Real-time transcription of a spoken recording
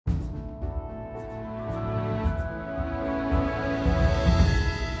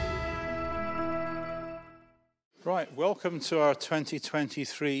Right, welcome to our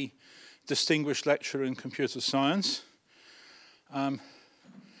 2023 Distinguished Lecture in Computer Science.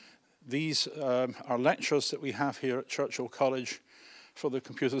 These are lectures that we have here at Churchill College for the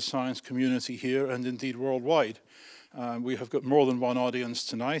computer science community here and indeed worldwide. We have got more than one audience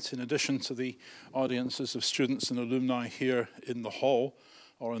tonight. In addition to the audiences of students and alumni here in the hall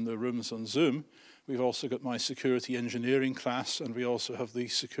or in the rooms on Zoom, we've also got my security engineering class, and we also have the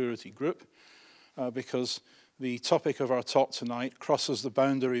security group because the topic of our talk tonight crosses the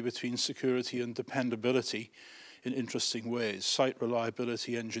boundary between security and dependability in interesting ways. Site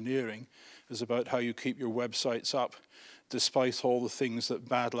reliability engineering is about how you keep your websites up despite all the things that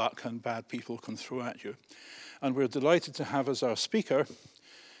bad luck and bad people can throw at you. And we're delighted to have as our speaker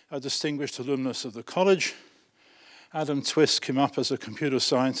a distinguished alumnus of the college. Adam Twiss came up as a computer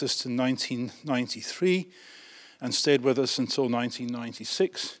scientist in 1993 and stayed with us until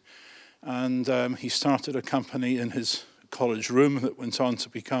 1996. And he started a company in his college room that went on to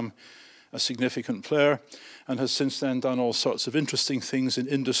become a significant player and has since then done all sorts of interesting things in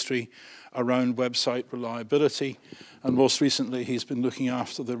industry around website reliability. And most recently, he's been looking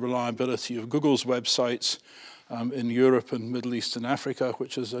after the reliability of Google's websites in Europe and Middle East and Africa,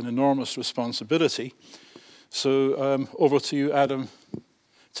 which is an enormous responsibility. So over to you, Adam.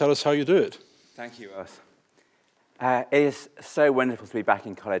 Tell us how you do it. Thank you, Ross. It is so wonderful to be back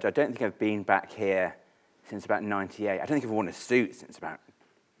in college. I don't think I've been back here since about 98. I don't think I've worn a suit since about,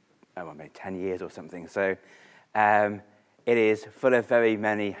 maybe 10 years or something. So it is full of very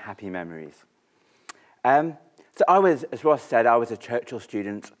many happy memories. So I was, as Ross said, I was a Churchill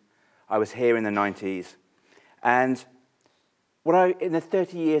student. I was here in the 90s. And in the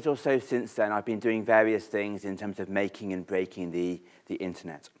 30 years or so since then, I've been doing various things in terms of making and breaking the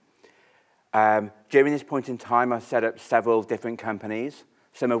internet. During this point in time, I've set up several different companies,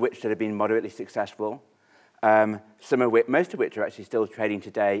 some of which that have been moderately successful, most of which are actually still trading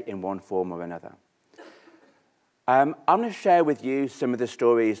today in one form or another. I'm going to share with you some of the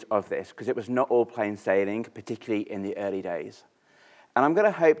stories of this, because it was not all plain sailing, particularly in the early days. And I'm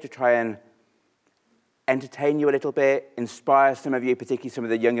going to hope to try and entertain you a little bit, inspire some of you, particularly some of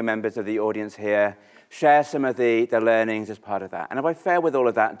the younger members of the audience here, share some of the learnings as part of that. And if I fail with all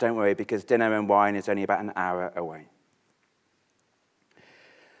of that, don't worry, because dinner and wine is only about an hour away.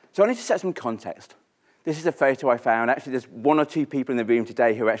 So I need to set some context. This is a photo I found. Actually, there's one or two people in the room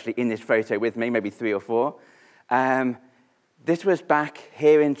today who are actually in this photo with me, maybe 3 or 4. This was back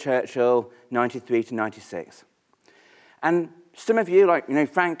here in Churchill, 93 to 96. And some of you, like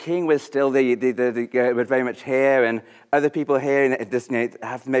Frank King, was still was very much here, and other people here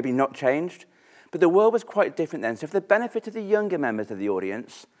have maybe not changed. But the world was quite different then. So for the benefit of the younger members of the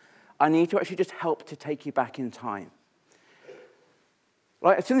audience, I need to actually just help to take you back in time.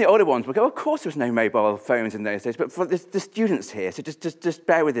 Like some of the older ones will go, of course there was no mobile phones in those days, but for the students here, so just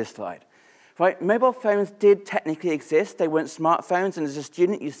bear with this slide. Right? Mobile phones did technically exist. They weren't smartphones, and as a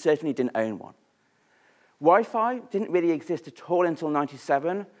student, you certainly didn't own one. Wi-Fi didn't really exist at all until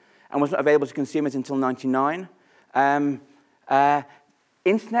 97 and was not available to consumers until 99.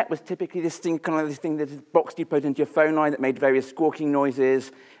 Internet was typically this thing, this box you put into your phone line that made various squawking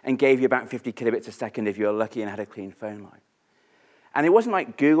noises and gave you about 50 kilobits a second if you were lucky and had a clean phone line. And it wasn't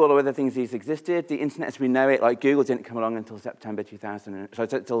like Google or other things these existed. The internet as we know it, like Google, didn't come along until September 2000,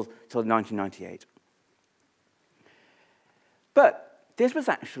 till 1998. But this was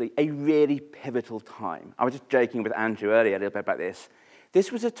actually a really pivotal time. I was just joking with Andrew earlier a little bit about this.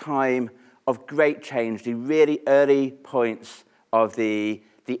 This was a time of great change, the really early points of the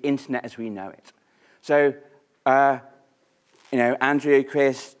internet as we know it. So, Andrew,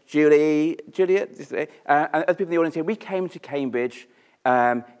 Chris, Juliet, and other people in the audience here, we came to Cambridge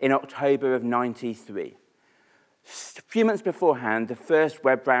in October of 93. A few months beforehand, the first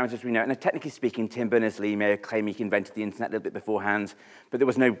web browsers we know, and technically speaking, Tim Berners-Lee may have claimed he invented the internet a little bit beforehand, but there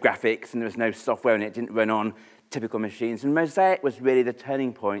was no graphics and there was no software and it didn't run on typical machines. And Mosaic was really the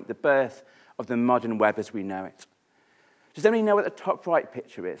turning point, the birth of the modern web as we know it. Does anybody know what the top right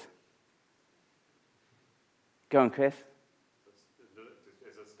picture is? Go on, Chris.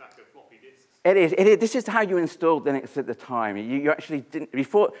 It's a stack of floppy disks. It is. This is how you installed Linux at the time. You actually didn't,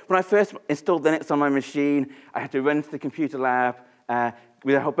 when I first installed Linux on my machine, I had to run to the computer lab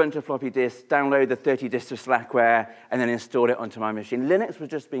with a whole bunch of floppy disks, download the 30 disks of Slackware, and then install it onto my machine. Linux was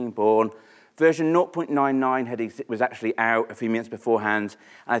just being born. Version 0.99 was actually out a few minutes beforehand,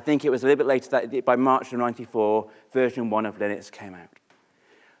 and I think it was a little bit later that by March of 94, version 1 of Linux came out.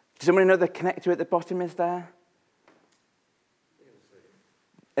 Does somebody know the connector at the bottom is there?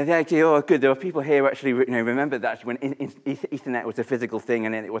 Actually, oh, good. There were people here who actually remember that when Ethernet was a physical thing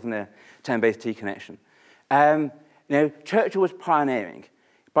and it wasn't a 10-base T connection. Churchill was pioneering.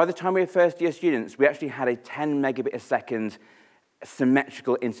 By the time we were first-year students, we actually had a 10 megabit a second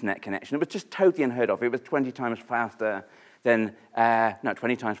symmetrical internet connection. It was just totally unheard of. It was 20 times faster than, not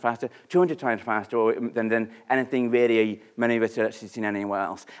 20 times faster, 200 times faster than anything really many of us had actually seen anywhere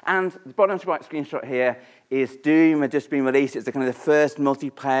else. And the bottom right screenshot here is Doom had just been released. It's the kind of the first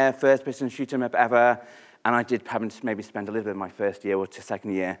multiplayer, first-person shoot 'em up ever. And I did happen to maybe spend a little bit of my first year or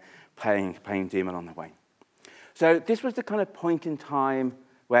second year playing Doom along the way. So this was the kind of point in time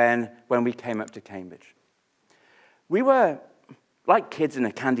when we came up to Cambridge. We were like kids in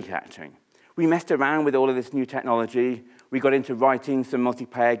a candy factory. We messed around with all of this new technology. We got into writing some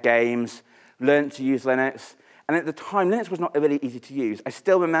multiplayer games, learned to use Linux. And at the time, Linux was not really easy to use. I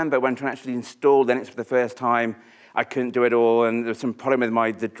still remember when trying to actually install Linux for the first time, I couldn't do it all, and there was some problem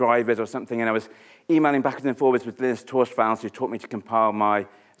with the drivers or something, and I was emailing backwards and forwards with Linus Torvalds, who taught me to compile my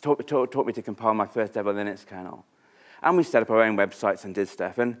first ever Linux kernel. And we set up our own websites and did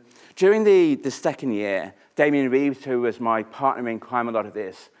stuff. And during the second year, Damien Reeves, who was my partner in crime a lot of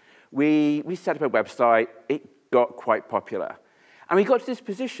this, we set up a website. It got quite popular. And we got to this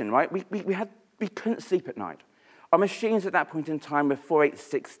position, right? We couldn't sleep at night. Our machines at that point in time were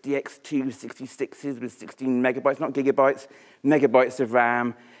 486 DX266s with 16 megabytes, not gigabytes, megabytes of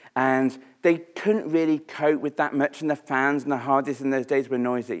RAM. And they couldn't really cope with that much, and the fans and the hard disks in those days were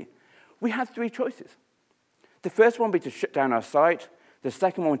noisy. We had three choices. The first one would be to shut down our site. The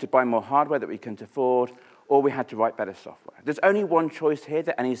second one was to buy more hardware that we couldn't afford, or we had to write better software. There's only one choice here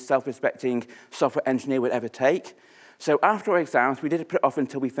that any self-respecting software engineer would ever take. So after our exams, we did put it off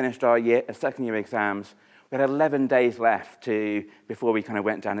until we finished our second year exams. We had 11 days left before we kind of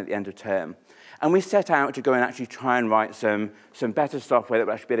went down at the end of term. And we set out to go and actually try and write some better software that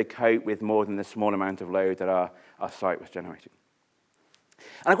would actually be able to cope with more than the small amount of load that our site was generating.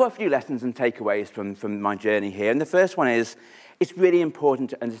 And I've got a few lessons and takeaways from my journey here. And the first one is, it's really important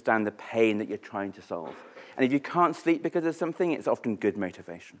to understand the pain that you're trying to solve. And if you can't sleep because of something, it's often good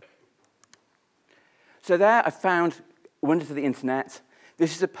motivation. So there I found wonders of the internet.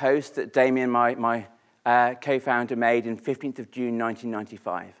 This is a post that Damien, my co-founder, made on 15th of June,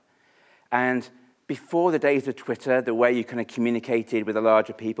 1995. And before the days of Twitter, the way you kind of communicated with the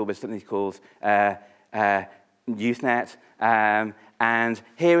larger people was something called Usenet. And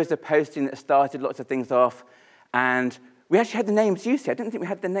here is the posting that started lots of things off. And we actually had the names used here. I didn't think we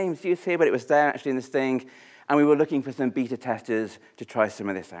had the names used here, but it was there actually in this thing. And we were looking for some beta testers to try some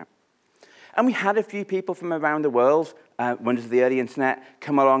of this out. And we had a few people from around the world, wonders of the early internet,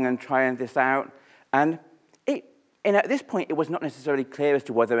 come along and try this out. And at this point, it was not necessarily clear as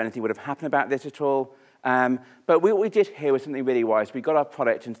to whether anything would have happened about this at all. But what we did here was something really wise. We got our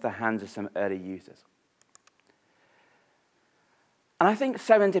product into the hands of some early users. And I think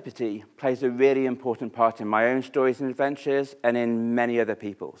serendipity plays a really important part in my own stories and adventures and in many other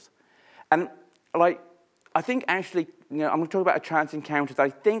people's. And I think actually, I'm going to talk about a chance encounter that I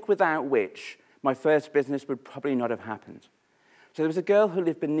think without which my first business would probably not have happened. So there was a girl who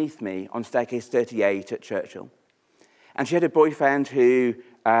lived beneath me on staircase 38 at Churchill. And she had a boyfriend who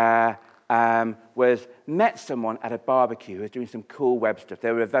met someone at a barbecue who was doing some cool web stuff.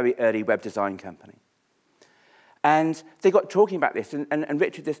 They were a very early web design company. And they got talking about this, and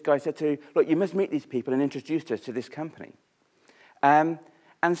Richard, this guy, said to her, look, you must meet these people, and introduced us to this company. And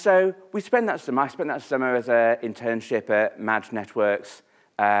so I spent that summer as an internship at Madge Networks.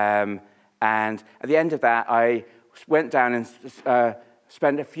 And at the end of that, I went down and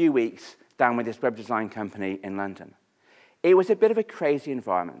spent a few weeks down with this web design company in London. It was a bit of a crazy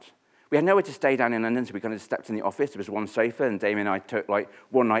environment. We had nowhere to stay down in London, so we kind of stepped in the office. There was one sofa, and Damien and I took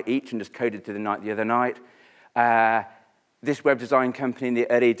one night each and just coded through the other night. This web design company in the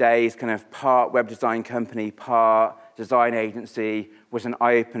early days, kind of part web design company, part design agency, was an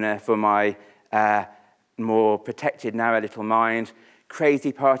eye-opener for my more protected, narrow little mind.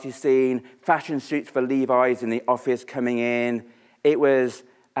 Crazy party scene, fashion suits for Levi's in the office coming in. It was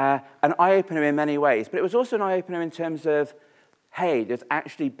an eye-opener in many ways, but it was also an eye-opener in terms of, hey, there's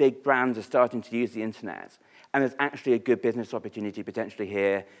actually big brands are starting to use the internet, and there's actually a good business opportunity potentially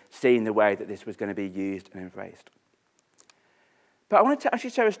here, seeing the way that this was going to be used and embraced. But I wanted to actually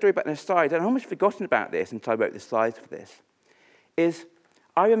share a story about an aside, and I almost forgotten about this until I wrote the slides for this, is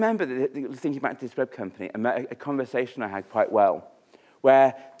I remember thinking about this web company and a conversation I had quite well,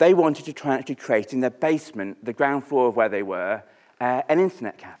 where they wanted to try and actually create in their basement, the ground floor of where they were, an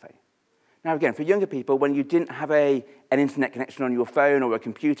internet cafe. Now again, for younger people, when you didn't have an internet connection on your phone or a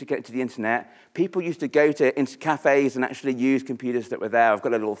computer connected to the internet, people used to go to cafes and actually use computers that were there. I've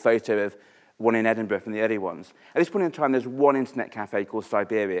got a little photo of one in Edinburgh from the early ones. At this point in time, there's one internet cafe called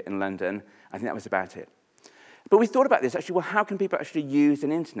Siberia in London. I think that was about it. But we thought about this, actually, well, how can people actually use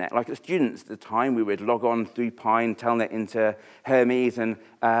an internet? Like as students at the time, we would log on through Pine, Telnet into Hermes and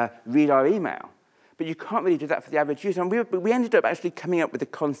read our email. But you can't really do that for the average user. And we ended up actually coming up with the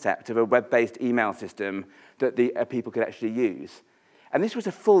concept of a web-based email system that people could actually use. And this was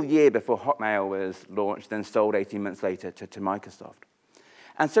a full year before Hotmail was launched, then sold 18 months later to Microsoft.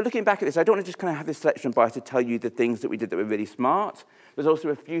 And so looking back at this, I don't want to just kind of have this selection bias to tell you the things that we did that were really smart. There's also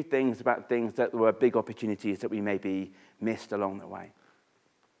a few things about things that were big opportunities that we maybe missed along the way.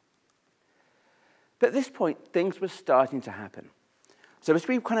 But at this point, things were starting to happen. So as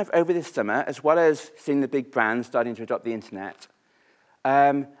we kind of, over this summer, as well as seeing the big brands starting to adopt the internet,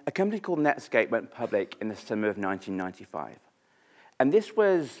 a company called Netscape went public in the summer of 1995. And this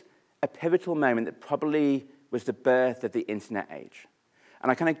was a pivotal moment that probably was the birth of the internet age.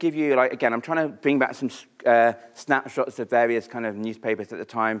 And I kind of give you, like, again, I'm trying to bring back some snapshots of various kind of newspapers at the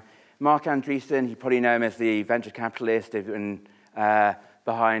time. Mark Andreessen, you probably know him as the venture capitalist behind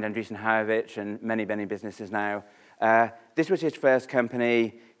Andreessen Horowitz and many, many businesses now. This was his first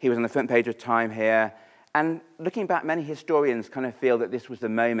company. He was on the front page of Time here. And looking back, many historians kind of feel that this was the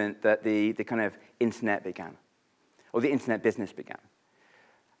moment that the kind of internet began, or the internet business began.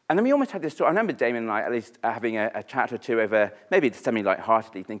 And then we almost had this story. I remember Damien and I at least having a chat or two over, maybe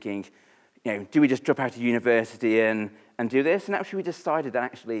semi-lightheartedly, thinking, you know, do we just drop out of university and do this? And actually we decided that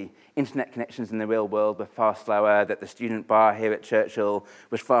actually internet connections in the real world were far slower, that the student bar here at Churchill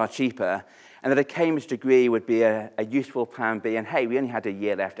was far cheaper, and that a Cambridge degree would be a useful plan B. And hey, we only had a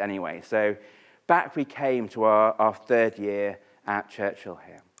year left anyway. So back we came to our third year at Churchill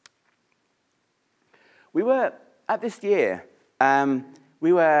here. We were, at this year,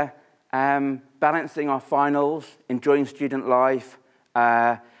 we were balancing our finals, enjoying student life,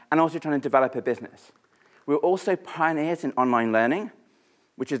 and also trying to develop a business. We were also pioneers in online learning,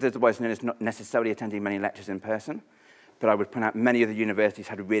 which is otherwise known as not necessarily attending many lectures in person. But I would point out many of the universities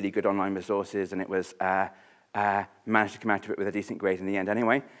had really good online resources, and it was managed to come out of it with a decent grade in the end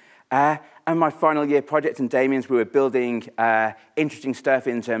anyway. And my final year project and Damien's, we were building interesting stuff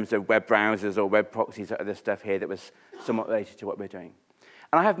in terms of web browsers or web proxies or other stuff here that was somewhat related to what we're doing.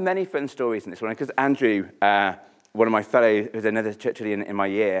 And I have many fun stories in this one, because Andrew, one of my fellows, who's another Churchillian in my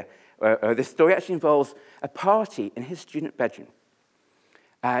year, this story actually involves a party in his student bedroom.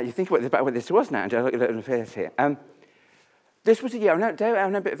 You think about what this was now, Andrew, look at the face here. This was a year, I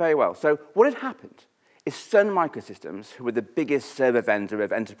remember it very well. So what had happened is Sun Microsystems, who were the biggest server vendor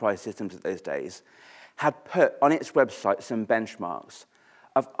of enterprise systems at those days, had put on its website some benchmarks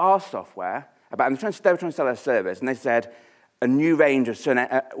of our software. They were trying to sell our servers, and they said, a new range of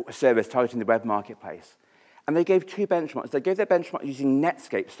servers targeting the web marketplace. And they gave two benchmarks. They gave their benchmark using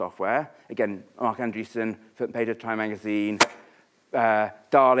Netscape software, again, Mark Andreessen, front page of Time magazine,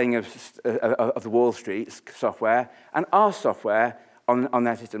 darling of the Wall Street software, and our software on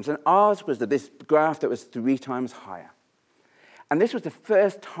their systems. And ours was this graph that was 3 times higher. And this was the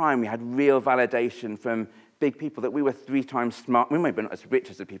first time we had real validation from big people that we were 3 times smart. We might be not as rich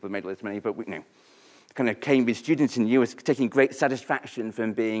as the people who made all this money, but we know. Kind of Cambridge students in you was taking great satisfaction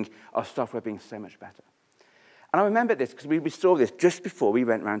from our software being so much better. And I remember this because we saw this just before we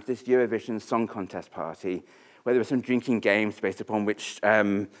went round to this Eurovision Song Contest party, where there were some drinking games based upon which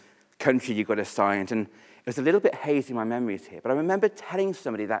country you got assigned. And it was a little bit hazy in my memories here, but I remember telling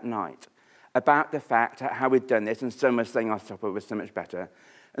somebody that night about the fact how we'd done this, and someone saying our software was so much better,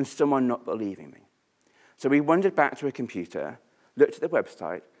 and someone not believing me. So we wandered back to a computer, looked at the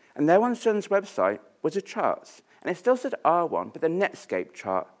website, and there on Sun's website was a chart. And it still said R1, but the Netscape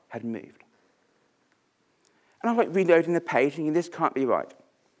chart had moved. And I'm like reloading the page, thinking, this can't be right.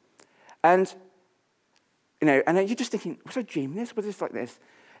 And, you know, and you're just thinking, was I dreaming this? Was this like this?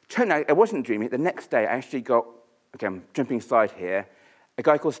 Turned out I wasn't dreaming it. The next day, I actually got, again, jumping slide here, a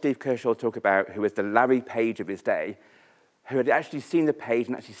guy called Steve Kershaw talk about, who was the Larry Page of his day, who had actually seen the page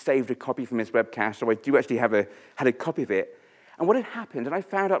and actually saved a copy from his webcast. So I do actually had a copy of it. And what had happened, and I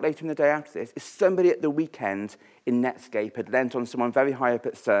found out later in the day after this, is somebody at the weekend in Netscape had lent on someone very high up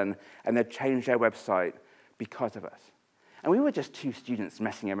at Sun, and they'd changed their website because of us. And we were just 2 students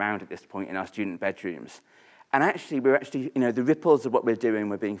messing around at this point in our student bedrooms. And actually, the ripples of what we're doing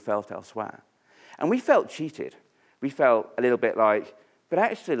were being felt elsewhere. And we felt cheated. We felt a little bit like, but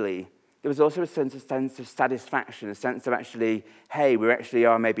actually, there was also a sense of satisfaction, a sense of actually, hey, we actually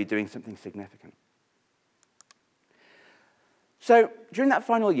are maybe doing something significant. So during that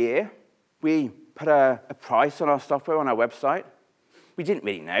final year, we put a price on our software on our website. We didn't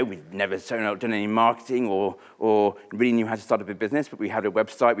really know. We'd never done any marketing or really knew how to start up a business, but we had a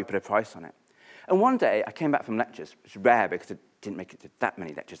website, we put a price on it. And one day, I came back from lectures, which is rare because didn't make it to that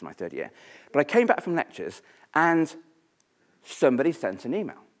many lectures in my third year. But I came back from lectures, and somebody sent an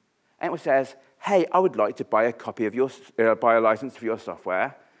email. And it says, hey, I would like to buy a copy of your, buy a license for your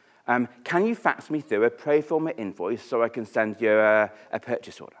software. Can you fax me through a pro forma invoice so I can send you a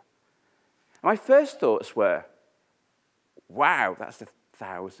purchase order? And my first thoughts were, wow, that's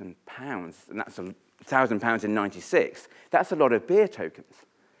 £1,000, and that's £1,000 in '96. That's a lot of beer tokens.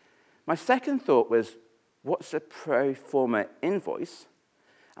 My second thought was, what's a pro forma invoice?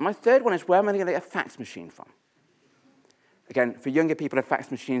 And my third one is, where am I going to get a fax machine from? Again, for younger people, a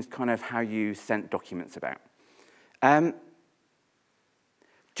fax machine is kind of how you sent documents about.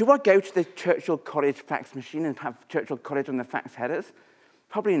 Do I go to the Churchill College fax machine and have Churchill College on the fax headers?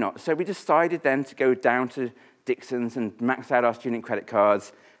 Probably not. So we decided then to go down to Dixon's and max out our student credit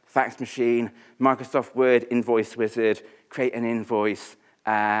cards, fax machine, Microsoft Word, invoice wizard, create an invoice,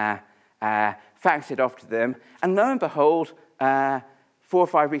 fax it off to them. And lo and behold, 4 or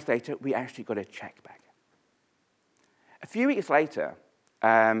 5 weeks later, we actually got a check back. A few weeks later,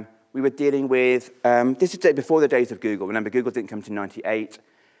 we were dealing with, this is before the days of Google. Remember, Google didn't come to '98.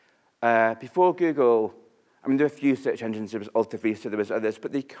 Before Google, I mean, there were a few search engines. There was Alta Vista, there was others.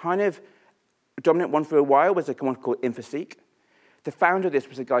 But the kind of dominant one for a while was one called InfoSeek. The founder of this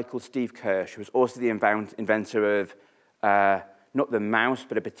was a guy called Steve Kirsch, who was also the inventor of not the mouse,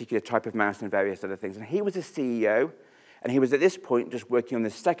 but a particular type of mouse and various other things. And he was a CEO, and he was at this point just working on the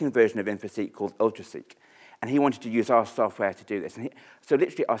second version of InfoSeek called UltraSeek. And he wanted to use our software to do this. And so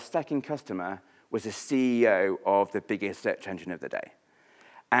literally our second customer was the CEO of the biggest search engine of the day.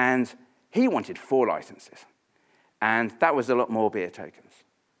 And he wanted 4 licenses. And that was a lot more beer tokens.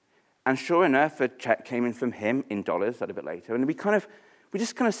 And sure enough, a check came in from him in dollars a little bit later. And we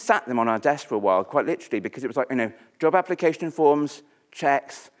just kind of sat them on our desk for a while, quite literally, because it was like, job application forms,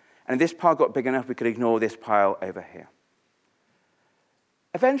 checks. And this pile got big enough, we could ignore this pile over here.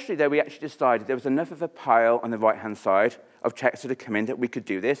 Eventually, though, we actually decided there was enough of a pile on the right-hand side of checks that had come in that we could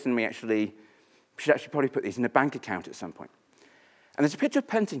do this, and we should actually probably put these in a bank account at some point. And there's a picture of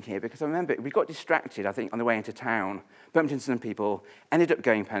punting here, because I remember we got distracted, I think, on the way into town, bumped into some people, ended up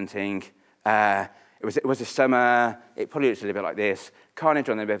going punting. It was a summer, it probably looked a little bit like this, carnage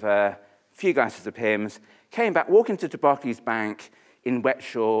on the river, a few glasses of Pimm's, came back, walked into Barclays Bank in wet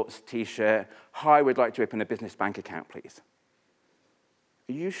shorts, T-shirt, hi, we'd like to open a business bank account, please.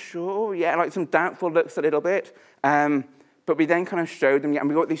 Are you sure? Yeah, like some doubtful looks a little bit. But we then kind of showed them, and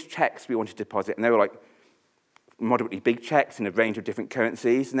we got these checks we wanted to deposit, and they were like moderately big checks in a range of different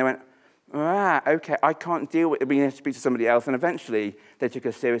currencies. And they went, okay, I can't deal with it. We need to speak to somebody else. And eventually, they took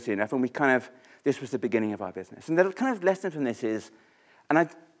us seriously enough, and this was the beginning of our business. And the kind of lesson from this is, and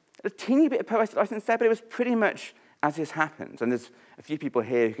a teeny bit of poetic license there, but it was pretty much as this happened. And there's a few people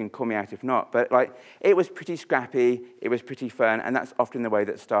here who can call me out if not. But it was pretty scrappy. It was pretty fun. And that's often the way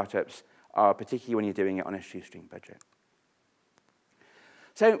that startups are, particularly when you're doing it on a shoestring budget.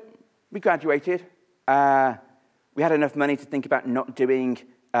 So we graduated. We had enough money to think about not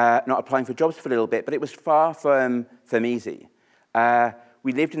applying for jobs for a little bit. But it was far from easy.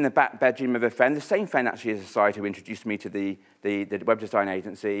 We lived in the back bedroom of a friend, the same friend actually as a side who introduced me to the web design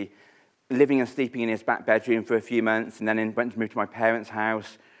agency, living and sleeping in his back bedroom for a few months, and then went to move to my parents'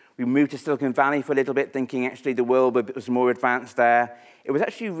 house. We moved to Silicon Valley for a little bit, thinking actually the world was more advanced there. It was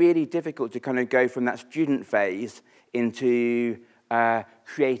actually really difficult to kind of go from that student phase into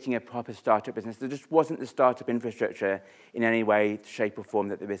creating a proper startup business. There just wasn't the startup infrastructure in any way, shape, or form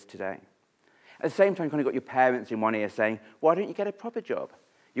that there is today. At the same time, you kind of got your parents in one ear saying, why don't you get a proper job?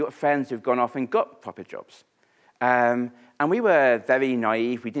 You've got friends who've gone off and got proper jobs. And we were very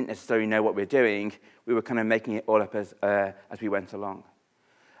naive. We didn't necessarily know what we were doing. We were kind of making it all up as we went along.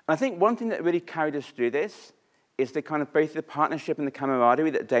 And I think one thing that really carried us through this is the kind of both the partnership and the camaraderie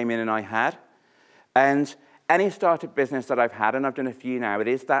that Damien and I had. And any startup business that I've had, and I've done a few now, it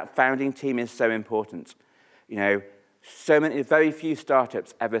is that founding team is so important. Very few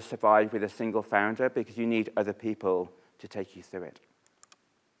startups ever survive with a single founder because you need other people to take you through it.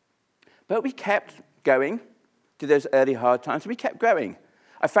 But we kept going through those early hard times. We kept growing.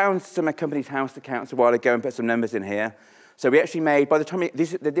 I found some of company's house accounts a while ago and put some numbers in here. So we actually made, by the time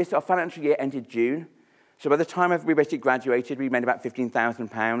our financial year ended June, so by the time we basically graduated, we made about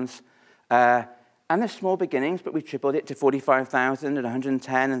 £15,000. And there's small beginnings, but we tripled it to 45,000 and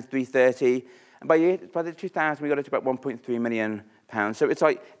 110 and 330. And by the 2000, we got it to about 1.3 million pounds. So it's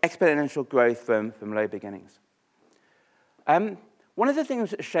like exponential growth from low beginnings. One of the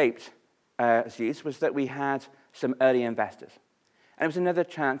things that shaped Zeus was that we had some early investors. And it was another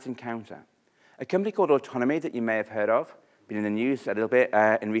chance encounter. A company called Autonomy that you may have heard of, been in the news a little bit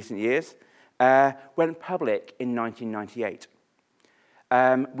in recent years, went public in 1998.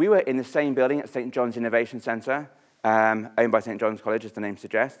 We were in the same building at St. John's Innovation Centre, owned by St. John's College, as the name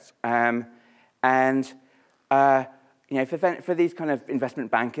suggests. You know, for these kind of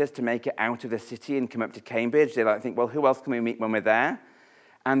investment bankers to make it out of the city and come up to Cambridge, they like think, well, who else can we meet when we're there?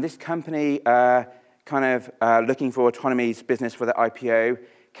 And this company, looking for autonomy's business for the IPO,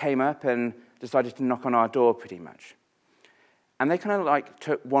 came up and decided to knock on our door pretty much. And they kind of like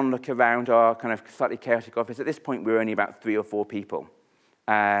took one look around our kind of slightly chaotic office. At this point, we were only about 3 or 4 people.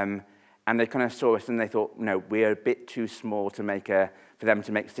 And they kind of saw us and they thought, no, we're a bit too small to for them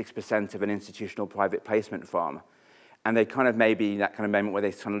to make 6% of an institutional private placement from. And they kind of maybe that kind of moment where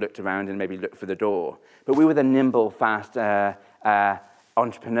they kind of looked around and maybe looked for the door. But we were the nimble, fast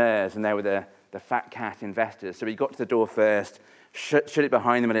entrepreneurs, and they were the fat cat investors. So we got to the door first, shut it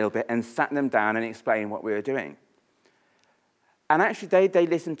behind them a little bit, and sat them down and explained what we were doing. And actually, they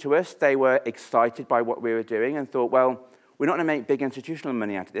listened to us. They were excited by what we were doing and thought, well, we're not going to make big institutional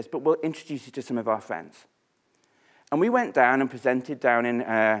money out of this, but we'll introduce you to some of our friends. And we went down and presented down in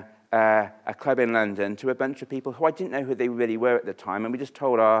a club in London to a bunch of people who I didn't know who they really were at the time, and we just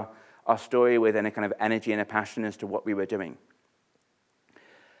told our story with a kind of energy and a passion as to what we were doing.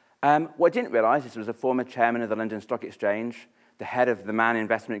 What I didn't realise is there was a former chairman of the London Stock Exchange, the head of the Man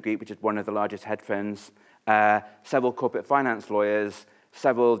Investment Group, which is one of the largest hedge funds, several corporate finance lawyers,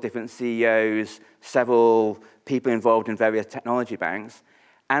 several different CEOs, several people involved in various technology banks,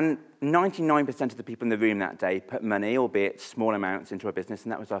 and 99% of the people in the room that day put money, albeit small amounts, into our business,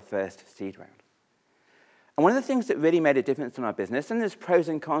 and that was our first seed round. And one of the things that really made a difference in our business, and there's pros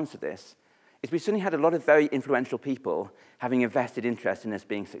and cons to this, is we suddenly had a lot of very influential people having a vested interest in us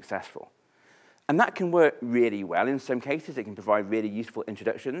being successful. And that can work really well. In some cases, it can provide really useful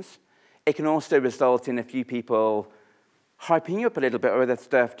introductions. It can also result in a few people hyping you up a little bit or other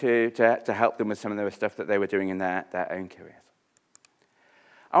stuff to help them with some of the stuff that they were doing in their own careers.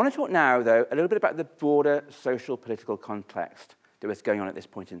 I want to talk now, though, a little bit about the broader social political context that was going on at this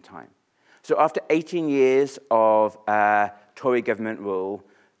point in time. So after 18 years of Tory government rule,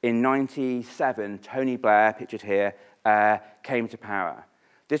 in 1997, Tony Blair, pictured here, came to power.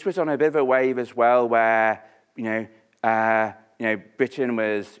 This was on a bit of a wave as well, where Britain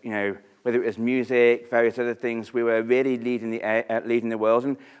was, whether it was music, various other things, we were really leading the world.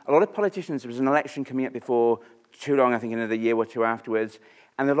 And a lot of politicians, there was an election coming up before too long, I think another year or two afterwards,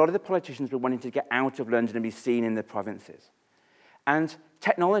 and a lot of the politicians were wanting to get out of London and be seen in the provinces. And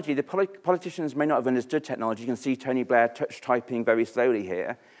technology, the politicians may not have understood technology. You can see Tony Blair touch typing very slowly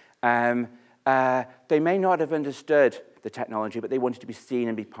here. They may not have understood the technology, but they wanted to be seen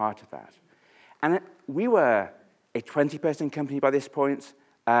and be part of that. And we were a 20-person company by this point,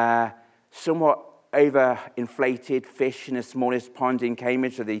 somewhat overinflated fish in the smallest pond in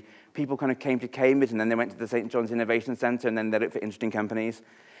Cambridge. So the people kind of came to Cambridge, and then they went to the St. John's Innovation Centre, and then they looked for interesting companies.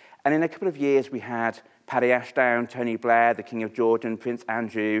 And in a couple of years, we had Paddy Ashdown, Tony Blair, the King of Jordan, Prince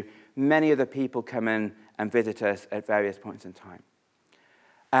Andrew, many other people come in and visit us at various points in time.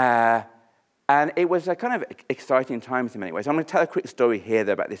 And it was a kind of exciting time in many ways. I'm going to tell a quick story here,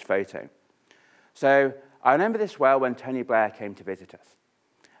 though, about this photo. So I remember this well when Tony Blair came to visit us.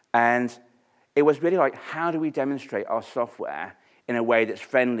 And it was really like, how do we demonstrate our software in a way that's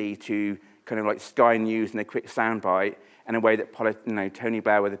friendly to kind of like Sky News and a quick soundbite, in a way that Tony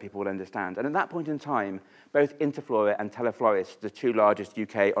Blair, other people will understand. And at that point in time, both Interflora and Teleflorist, the 2 largest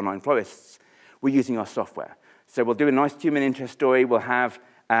UK online florists, were using our software. So we'll do a nice human interest story. We'll have,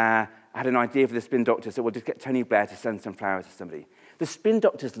 I had an idea for the spin doctor, so we'll just get Tony Blair to send some flowers to somebody. The spin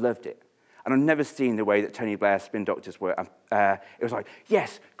doctors loved it. And I've never seen the way that Tony Blair's spin doctors were. It was like,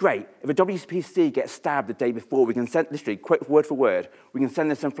 yes, great. If a WPC gets stabbed the day before, we can send, literally, quote word for word, we can send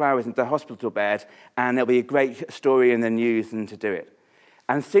them some flowers into the hospital bed, and there'll be a great story in the news and to do it.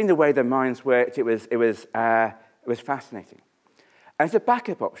 And seeing the way their minds worked, it was fascinating. And as a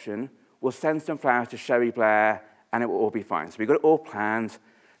backup option, we'll send some flowers to Sherry Blair, and it will all be fine. So we got it all planned.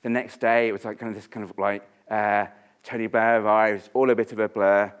 The next day, it was like Tony Blair arrives, all a bit of a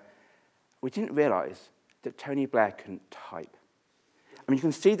blur. We didn't realise that Tony Blair couldn't type. I mean, you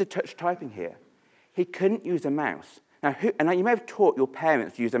can see the touch typing here. He couldn't use a mouse. Now, you may have taught your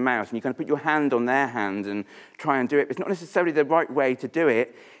parents to use a mouse, and you can put your hand on their hand and try and do it. But it's not necessarily the right way to do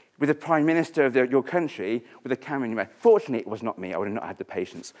it with the Prime Minister of your country with a camera in your mouth. Fortunately, it was not me. I would have not had the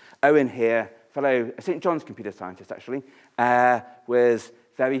patience. Owen here, fellow St. John's computer scientist, actually, was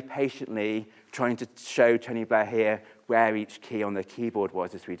very patiently trying to show Tony Blair here where each key on the keyboard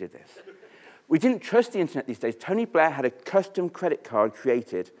was as we did this. We didn't trust the internet these days. Tony Blair had a custom credit card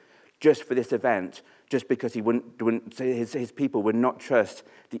created just for this event, just because he his people would not trust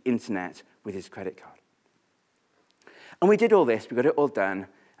the internet with his credit card. And we did all this, we got it all done,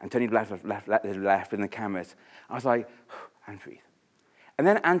 and Tony left with the cameras. I was like, and breathe. And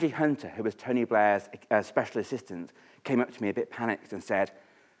then Angie Hunter, who was Tony Blair's special assistant, came up to me a bit panicked and said,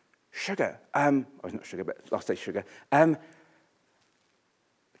 Sugar, oh, not Sugar, but I'll say Sugar,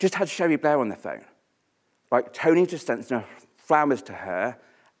 just had Sherry Blair on the phone. Like, Tony just sent some flowers to her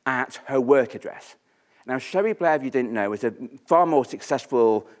at her work address. Now, Sherry Blair, if you didn't know, was a far more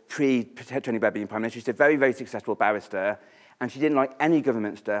successful pre-Tony Blair being Prime Minister. She's a very, very successful barrister, and she didn't like any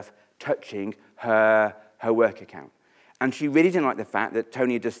government stuff touching her work account. And she really didn't like the fact that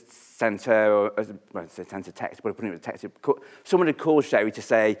Tony just sent her, well, sent a text, but putting it with a text. Someone had called Sherry to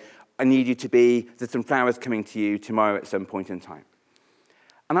say, I need you to be, there's some flowers coming to you tomorrow at some point in time.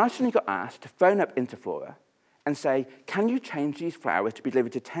 And I suddenly got asked to phone up Interflora and say, can you change these flowers to be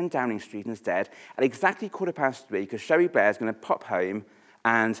delivered to 10 Downing Street instead at exactly 3:15, because Sherry Blair's going to pop home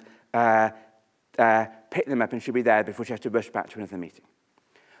and pick them up, and she'll be there before she has to rush back to another meeting.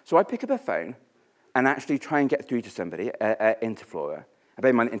 So I pick up a phone and actually try and get through to somebody at Interflora. I bear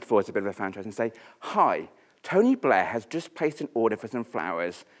in mind Interflora is a bit of a franchise, and say, hi, Tony Blair has just placed an order for some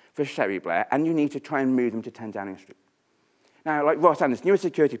flowers for Sherry Blair, and you need to try and move them to 10 Downing Street. Now, like Ross Anderson, you're a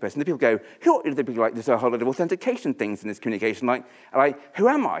security person. The people go, who? They'd be like, there's a whole lot of authentication things in this communication. Like, who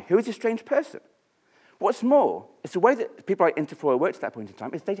am I? Who is this strange person? What's more, it's the way that people like Interflora worked at that point in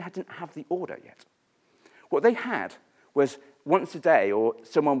time is they didn't have the order yet. What they had was once a day, or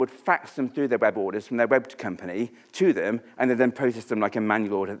someone would fax them through their web orders from their web company to them, and they then process them like a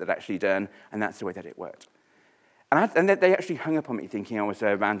manual order that they'd actually done, and that's the way that it worked. And they actually hung up on me thinking I was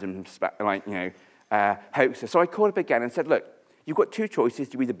a random, hoaxer. So I called up again and said, look, you've got two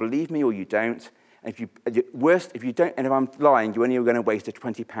choices. You either believe me or you don't. And if you don't, and if I'm lying, you're only going to waste a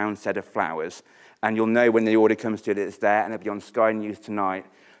 £20 set of flowers, and you'll know when the order comes to it, it's there, and it'll be on Sky News tonight.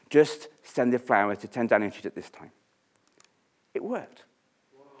 Just send the flowers to 10 Downing Street at this time. It worked.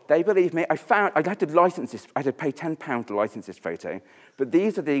 Wow. They believed me. I had to license this. I had to pay £10 to license this photo. But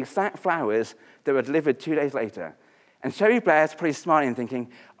these are the exact flowers that were delivered 2 days later. And Sherry Blair's pretty smiling and thinking,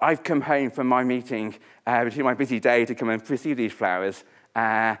 I've come home from my meeting, between my busy day, to come and receive these flowers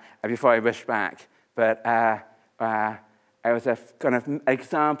before I rush back. But it was a kind of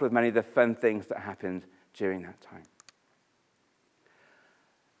example of many of the fun things that happened during that time.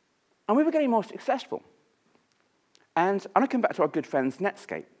 And we were getting more successful. And I come back to our good friends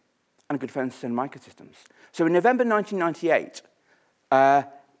Netscape and our good friends Sun Microsystems. So in November 1998,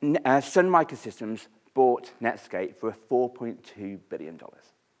 Sun Microsystems bought Netscape for $4.2 billion.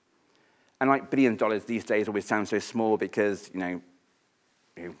 And like $1 billion these days always sounds so small because,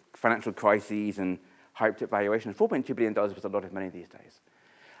 financial crises and hyped up valuations. $4.2 billion was a lot of money these days.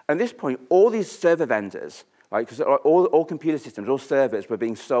 At this point, all these server vendors, because all computer systems, all servers were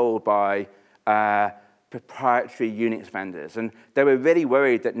being sold by proprietary Unix vendors. And they were really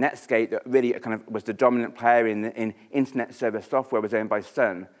worried that Netscape, that really kind of was the dominant player in internet server software, was owned by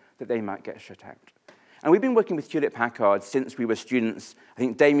Sun, that they might get shut out. And we've been working with Hewlett-Packard since we were students. I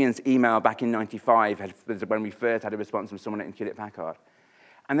think Damien's email back in '95 was when we first had a response from someone at Hewlett-Packard.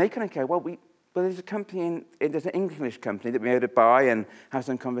 And they kind of go, well, there's a company, there's an English company that we able to buy and have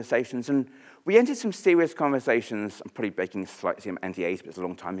some conversations. And we entered some serious conversations. I'm probably breaking slightly some NDAs, but it's a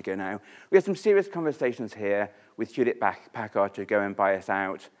long time ago now. We had some serious conversations here with Hewlett-Packard to go and buy us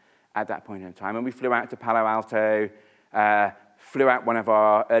out at that point in time. And we flew out to Palo Alto, flew out one of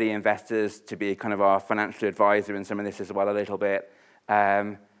our early investors to be kind of our financial advisor in some of this as well a little bit.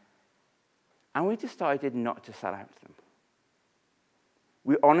 And we decided not to sell out to them.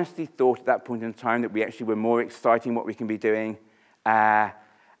 We honestly thought at that point in time that we actually were more exciting what we can be doing. At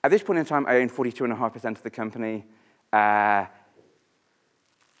this point in time, I own 42.5% of the company. And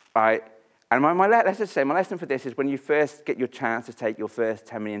let's just say, my lesson for this is when you first get your chance to take your first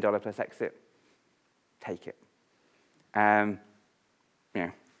 $10 million plus exit, take it.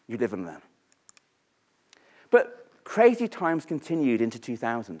 You live and learn. But crazy times continued into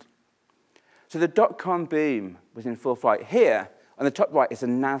 2000. So the dot-com boom was in full flight. Here, on the top right, is a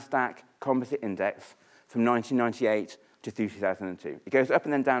NASDAQ composite index from 1998 to 2002. It goes up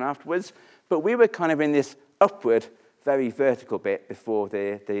and then down afterwards, but we were kind of in this upward, very vertical bit before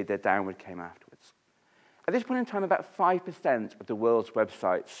the downward came afterwards. At this point in time, about 5% of the world's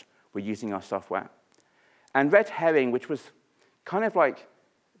websites were using our software. And Red Herring, which was kind of like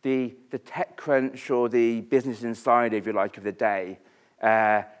the TechCrunch or the Business Insider, if you like, of the day,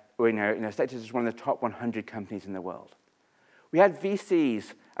 stated as one of the top 100 companies in the world. We had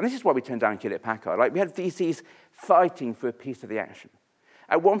VCs, and this is why we turned down Hewlett-Packard. We had VCs fighting for a piece of the action.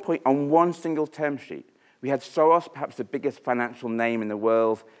 At one point, on one single term sheet, we had Soros, perhaps the biggest financial name in the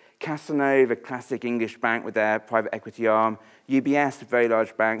world, Casanova, classic English bank with their private equity arm, UBS, a very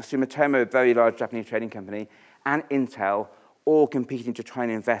large bank, Sumitomo, a very large Japanese trading company, and Intel, all competing to try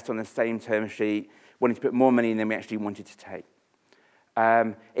and invest on the same term sheet, wanting to put more money in than we actually wanted to take.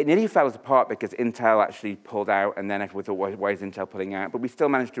 It nearly fell apart because Intel actually pulled out, and then everyone thought, why is Intel pulling out? But we still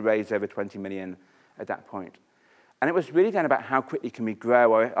managed to raise over 20 million at that point. And it was really then about how quickly can we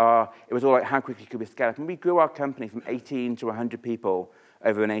grow. It was all like, how quickly could we scale up? And we grew our company from 18 to 100 people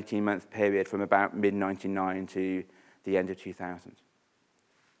over an 18-month period from about mid-99 to the end of 2000.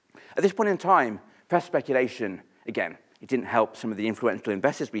 At this point in time, press speculation, again, it didn't help some of the influential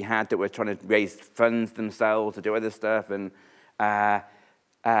investors we had that were trying to raise funds themselves or do other stuff and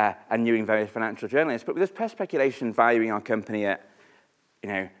knowing various financial journalists. But with this press speculation valuing our company at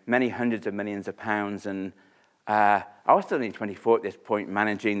many hundreds of millions of pounds, and I was still only 24 at this point,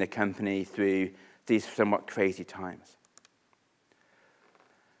 managing the company through these somewhat crazy times.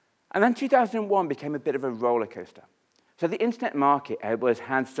 And then 2001 became a bit of a roller coaster. So the internet market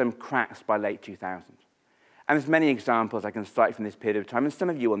had some cracks by late 2000. And there's many examples I can cite from this period of time, and some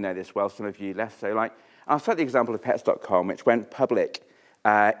of you will know this well, some of you less so. Like, I'll cite the example of pets.com, which went public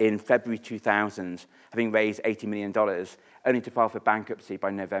in February 2000, having raised $80 million, only to file for bankruptcy by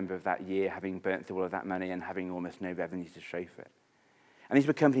November of that year, having burnt through all of that money and having almost no revenue to show for it. And these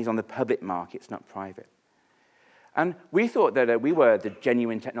were companies on the public markets, not private. And we thought that we were the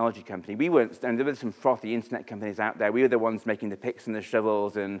genuine technology company. We weren't, and there were some frothy internet companies out there. We were the ones making the picks and the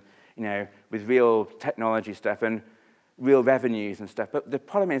shovels and, with real technology stuff and real revenues and stuff. But the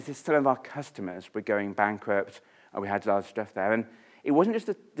problem is some of our customers were going bankrupt, and we had large stuff there. And it wasn't just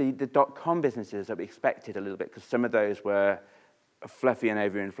the dot-com businesses that we expected a little bit, because some of those were fluffy and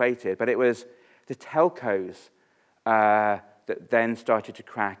overinflated, but it was the telcos that then started to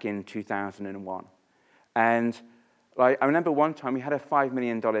crack in 2001. And I remember one time we had a $5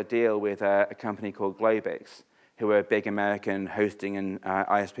 million deal with a company called Globix, who were a big American hosting and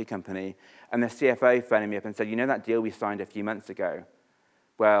ISP company, and the CFO phoned me up and said, that deal we signed a few months ago?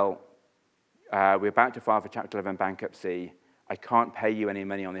 Well, we're about to file for Chapter 11 bankruptcy. I can't pay you any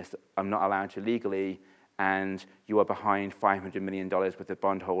money on this. I'm not allowed to legally, and you are behind $500 million with the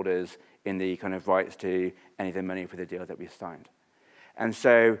bondholders in the kind of rights to any of the money for the deal that we signed. And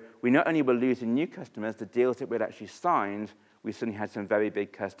so we not only were losing new customers, the deals that we'd actually signed, we suddenly had some very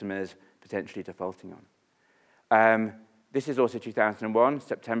big customers potentially defaulting on. This is also 2001,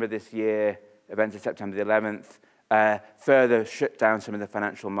 September this year, events of September the 11th, further shut down some of the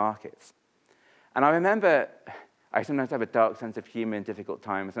financial markets. And I remember, I sometimes have a dark sense of humor in difficult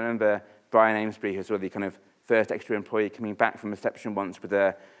times. I remember Brian Amesbury, who's really the kind of first extra employee, coming back from reception once with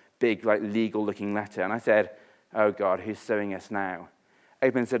a big, legal-looking letter. And I said, oh, God, who's suing us now?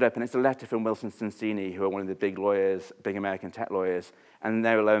 Opens it up, and it's a letter from Wilson Sonsini, who are one of the big lawyers, big American tech lawyers. And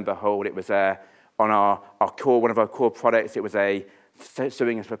there, lo and behold, it was on one of our core products. It was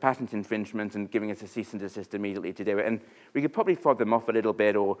suing us for patent infringement and giving us a cease and desist immediately to do it. And we could probably fob them off a little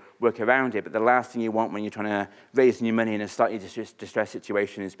bit or work around it, but the last thing you want when you're trying to raise new money in a slightly distressed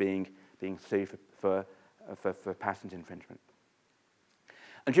situation is being sued for patent infringement.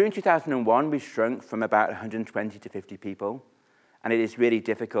 And during 2001, we shrunk from about 120 to 50 people. And it is really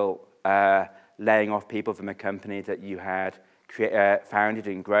difficult laying off people from a company that you had founded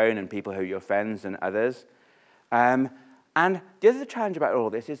and grown, and people who are your friends and others. And the other challenge about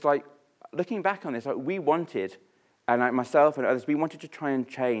all this is, looking back on this, we wanted, and myself and others, we wanted to try and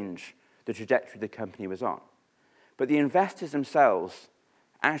change the trajectory the company was on. But the investors themselves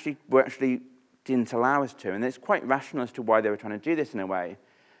actually didn't allow us to. And it's quite rational as to why they were trying to do this in a way,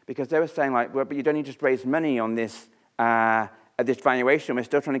 because they were saying, well, but you don't need to just raise money on this at this valuation. We're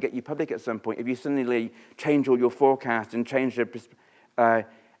still trying to get you public at some point. If you suddenly change all your forecasts and change the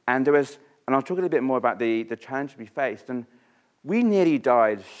and I'll talk a little bit more about the challenge we faced. And we nearly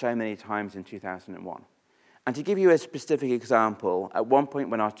died so many times in 2001. And to give you a specific example, at one point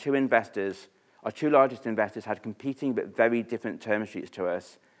when our two largest investors had competing but very different term sheets to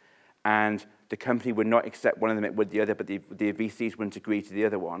us, and the company would not accept one of them, it would the other, but the VCs wouldn't agree to the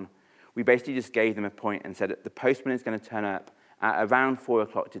other one, we basically just gave them a point and said that the postman is going to turn up at around 4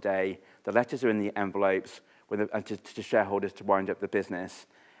 o'clock today. The letters are in the envelopes to shareholders to wind up the business.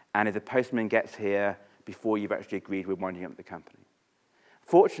 And if the postman gets here before you've actually agreed with winding up the company.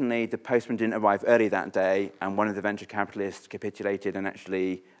 Fortunately, the postman didn't arrive early that day, and one of the venture capitalists capitulated and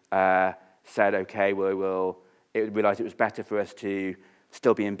actually said, okay, we'll realize it was better for us to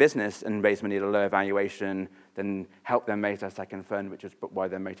still be in business and raise money at a lower valuation than help them raise their second fund, which is why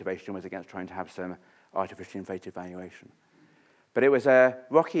their motivation was against trying to have some artificially inflated valuation. But it was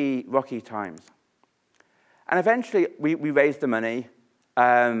rocky times. And eventually, we raised the money.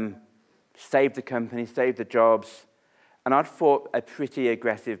 saved the company, saved the jobs. And I'd fought a pretty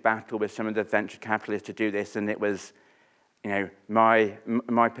aggressive battle with some of the venture capitalists to do this, and it was, my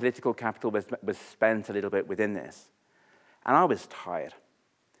political capital was spent a little bit within this. And I was tired.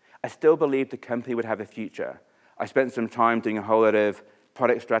 I still believed the company would have a future. I spent some time doing a whole lot of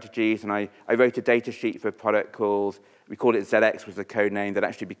product strategies, and I wrote a data sheet for a product we called it ZX, was the code name that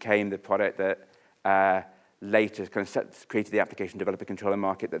actually became the product that later kind of created the application developer controller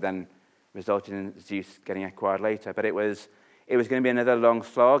market that then resulted in Zeus getting acquired later. But it was going to be another long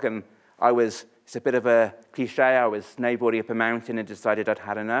slog, and it's a bit of a cliche, I was snowboarding up a mountain and decided I'd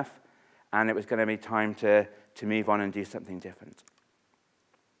had enough, and it was going to be time to move on and do something different.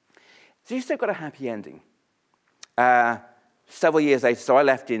 Zeus still got a happy ending. Several years later, so I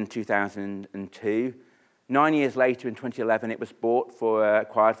left in 2002. 9 years later, in 2011, it was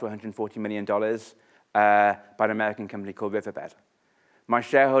acquired for $140 million by an American company called Riverbed. My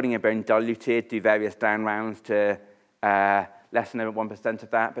shareholding had been diluted through various down rounds to less than 1% of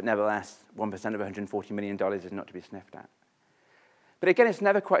that, but nevertheless, 1% of $140 million is not to be sniffed at. But again, it's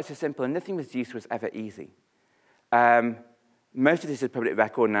never quite so simple, and nothing with Zeus was ever easy. Most of this is public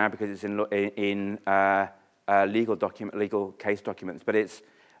record now because it's in legal case documents, but it's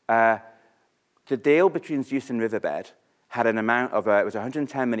the deal between Zeus and Riverbed had an amount of, it was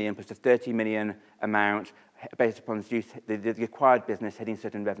 110 million plus a 30 million amount based upon Zeus, the acquired business hitting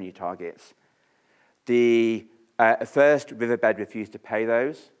certain revenue targets. At first, Riverbed refused to pay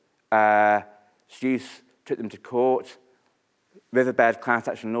those. Zeus took them to court. Riverbed class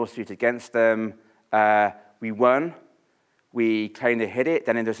action lawsuit against them. We won. We claimed they hit it.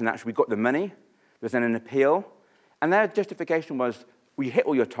 Then there was we got the money. There was then an appeal. And their justification was, we hit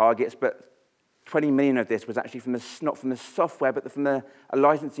all your targets, but 20 million of this was actually not from the software, but from a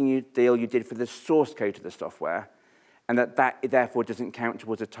licensing deal you did for the source code to the software. And that therefore doesn't count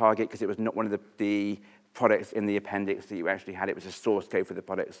towards a target because it was not one of the products in the appendix that you actually had. It was a source code for the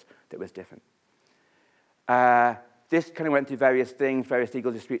products that was different. This kind of went through various things, various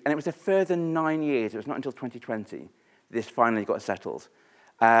legal disputes, and it was a further 9 years. It was not until 2020 this finally got settled.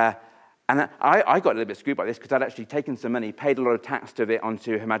 And I got a little bit screwed by this because I'd actually taken some money, paid a lot of tax to it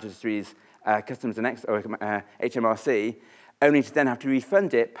onto Her Majesty's Customs and HMRC, only to then have to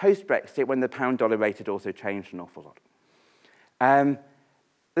refund it post-Brexit when the pound-dollar rate had also changed an awful lot. A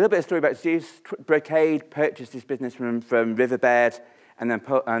little bit of story about Zeus. Brocade purchased this business from Riverbed and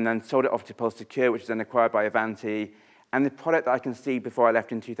then sold it off to Pulse Secure, which was then acquired by Avanti. And the product that I can see before I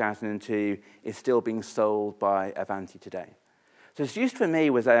left in 2002 is still being sold by Avanti today. So Zeus for me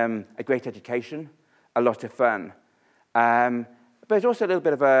was a great education, a lot of fun. But it's also a little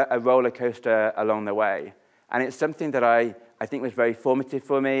bit of a roller coaster along the way. And it's something that I think was very formative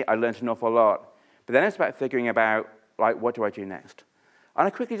for me. I learned an awful lot. But then it's about figuring out, what do I do next? I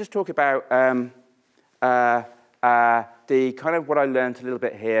want to quickly just talk about the kind of what I learned a little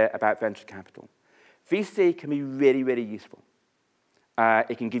bit here about venture capital. VC can be really, really useful.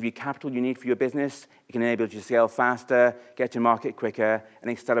 It can give you capital you need for your business. It can enable you to scale faster, get to market quicker,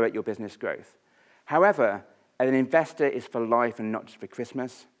 and accelerate your business growth. However, an investor is for life and not just for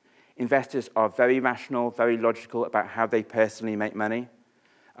Christmas. Investors are very rational, very logical about how they personally make money.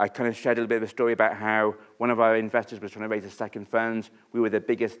 I kind of shared a little bit of a story about how one of our investors was trying to raise a second fund. We were the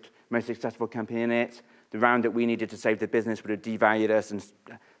biggest, most successful company in it. The round that we needed to save the business would have devalued us and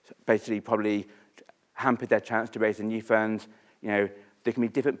basically probably hampered their chance to raise a new fund. There can be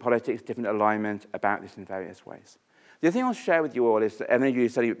different politics, different alignment about this in various ways. The other thing I'll share with you all is that any of you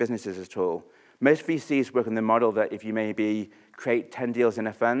study businesses at all, most VCs work on the model that if you maybe create 10 deals in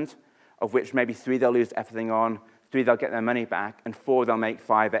a fund, of which maybe 3 they'll lose everything on, 3 they'll get their money back, and 4 they'll make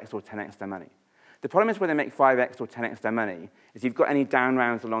 5x or 10x their money. The problem is when they make 5x or 10x their money, is you've got any down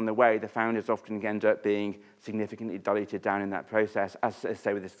rounds along the way, the founders often end up being significantly diluted down in that process, as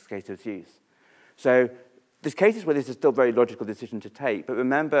say with this case of Zeus. So there's cases where this is still a very logical decision to take, but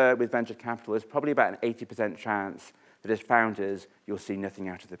remember with venture capital, there's probably about an 80% chance that as founders, you'll see nothing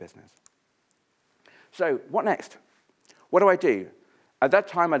out of the business. So what next? What do I do? At that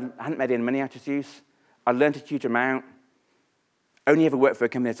time, I hadn't made any money out of Zeus. I learned a huge amount. Only ever worked for a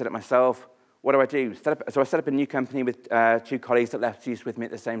company I set up myself. What do I do? So I set up a new company with 2 colleagues that left Zeus with me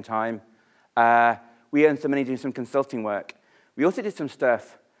at the same time. We earned some money doing some consulting work. We also did some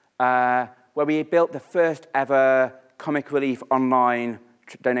stuff where we built the first ever comic relief online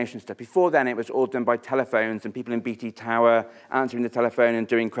donation stuff. Before then, it was all done by telephones and people in BT Tower answering the telephone and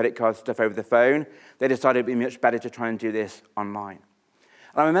doing credit card stuff over the phone. They decided it would be much better to try and do this online.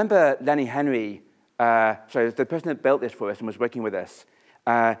 And I remember Lenny Henry, so the person that built this for us and was working with us,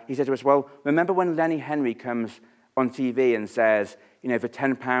 he said to us, well, remember when Lenny Henry comes on TV and says, you know, for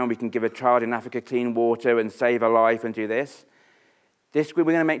 £10 we can give a child in Africa clean water and save a life and do this. We're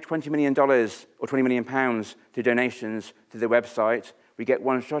going to make $20 million or £20 million to donations to the website. We get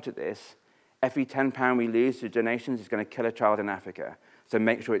one shot at this. Every £10 we lose to donations is going to kill a child in Africa. So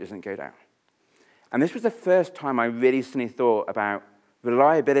make sure it doesn't go down. And this was the first time I really suddenly thought about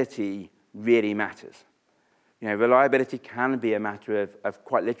reliability really matters. You know, reliability can be a matter of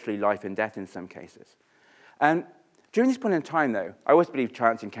quite literally life and death in some cases. And during this point in time, though, I always believe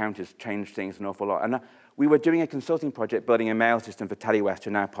chance encounters change things an awful lot. And we were doing a consulting project building a mail system for TeleWest,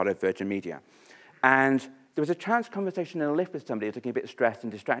 now part of Virgin Media. And there was a chance conversation in a lift with somebody who was looking a bit stressed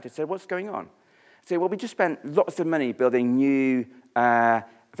and distracted. Said, what's going on? I said, well, we just spent lots of money building new,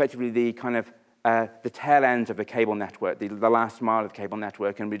 effectively the kind of the tail end of the cable network, the last mile of the cable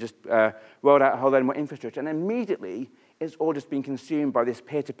network, and we just rolled out a whole load more infrastructure. And immediately, it's all just being consumed by this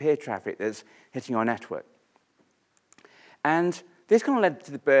peer-to-peer traffic that's hitting our network. And this kind of led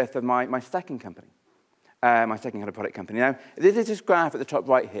to the birth of my second company, my second kind of product company. Now, this is this graph at the top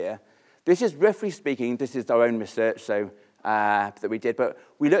right here. This is, roughly speaking, this is our own research that we did, but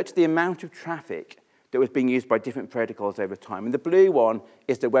we looked at the amount of traffic that was being used by different protocols over time. And the blue one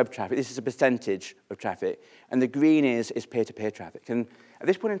is the web traffic. This is a percentage of traffic. And the green is peer-to-peer traffic. And at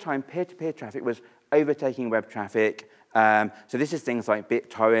this point in time, peer-to-peer traffic was overtaking web traffic. So this is things like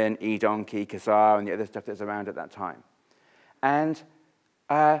BitTorrent, eDonkey, Kazaa, and the other stuff that's around at that time. And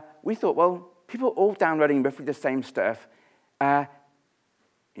we thought, well, people are all downloading roughly the same stuff. You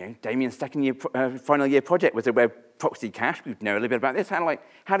know, Damien's final year project was a web proxy cache. We know a little bit about this.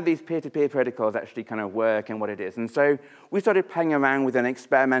 How do these peer-to-peer protocols actually kind of work and what it is? And so we started playing around with an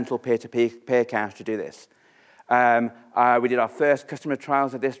experimental peer-to-peer cache to do this. We did our first customer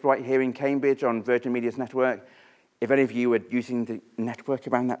trials of this right here in Cambridge on Virgin Media's network. If any of you were using the network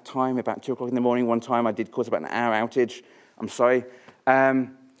around that time, about 2 o'clock in the morning, one time I did cause about an hour outage. I'm sorry.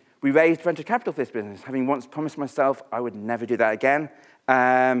 We raised venture capital for this business, having once promised myself I would never do that again.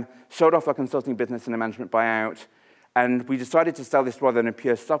 Sold off our consulting business in a management buyout. And we decided to sell this rather than a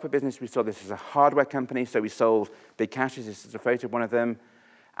pure software business. We saw this as a hardware company, so we sold big caches. This is a photo of one of them.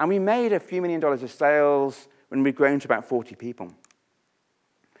 And we made a few $1 million of sales when we'd grown to about 40 people.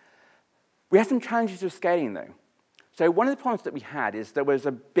 We had some challenges with scaling, though. So one of the problems that we had is there was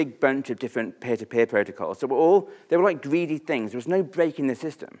a big bunch of different peer-to-peer protocols. So they were like greedy things. There was no break in the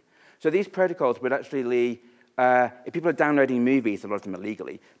system. So these protocols would actually, if people are downloading movies, a lot of them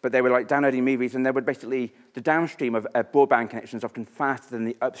illegally, but they were like downloading movies, and they would basically, the downstream of a broadband connection is often faster than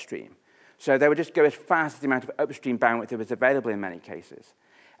the upstream. So they would just go as fast as the amount of upstream bandwidth that was available in many cases.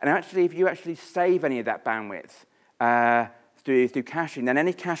 And actually, if you actually save any of that bandwidth through caching, then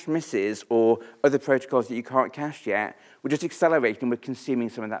any cache misses or other protocols that you can't cache yet would just accelerate and would consuming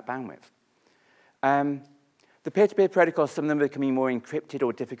some of that bandwidth. The peer-to-peer protocols, some of them are becoming more encrypted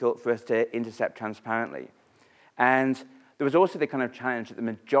or difficult for us to intercept transparently. And there was also the kind of challenge that the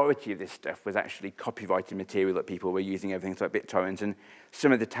majority of this stuff was actually copyrighted material that people were using over things like BitTorrent, and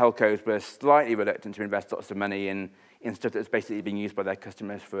some of the telcos were slightly reluctant to invest lots of money in stuff that was basically being used by their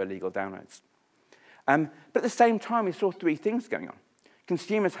customers for illegal downloads. But at the same time, we saw 3 things going on.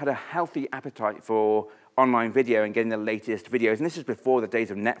 Consumers had a healthy appetite for online video and getting the latest videos, and this is before the days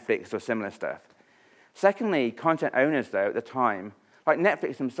of Netflix or similar stuff. Secondly, content owners, though, at the time, like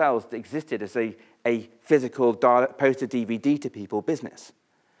Netflix themselves, existed as a physical posted DVD to people business.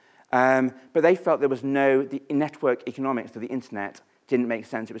 But they felt there was the network economics of the internet didn't make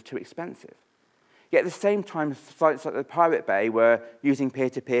sense, it was too expensive. Yet at the same time, sites like the Pirate Bay were using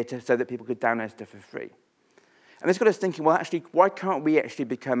peer-to-peer so that people could download stuff for free. And this got us thinking, well, actually, why can't we actually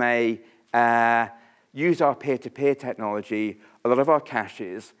become use our peer-to-peer technology, a lot of our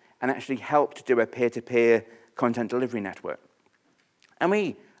caches, and actually help to do a peer-to-peer content delivery network? And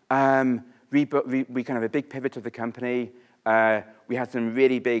we kind of a big pivot of the company. We had some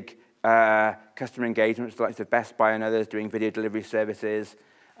really big customer engagements, like the Best Buy and others, doing video delivery services.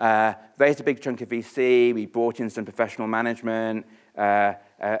 Raised a big chunk of VC. We brought in some professional management, a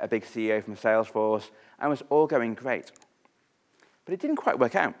big CEO from Salesforce, and it was all going great. But it didn't quite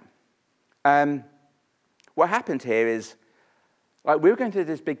work out. What happened here is, like, we were going through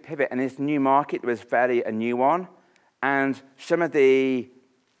this big pivot, and this new market was fairly a new one, and some of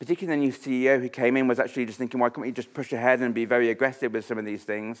particularly the new CEO who came in was actually just thinking, why can't we just push ahead and be very aggressive with some of these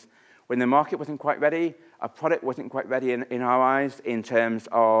things? When the market wasn't quite ready, our product wasn't quite ready in our eyes in terms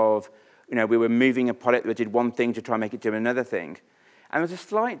of, we were moving a product that did one thing to try and make it do another thing. And there was a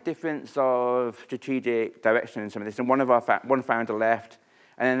slight difference of strategic direction in some of this. And one founder left,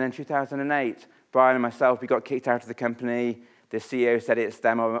 and then in 2008, Brian and myself, we got kicked out of the company. The CEO said it's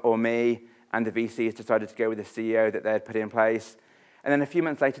them or me, and the VCs decided to go with the CEO that they had put in place. And then a few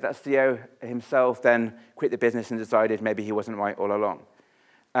months later, that CEO himself then quit the business and decided maybe he wasn't right all along.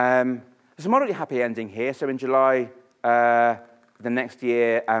 There's a moderately happy ending here. So in July the next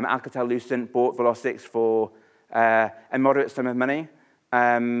year, Alcatel-Lucent bought Velocix for a moderate sum of money.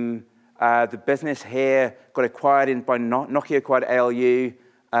 The business here got acquired by Nokia acquired ALU.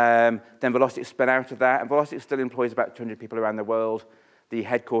 Then Velocix spun out of that. And Velocix still employs about 200 people around the world. The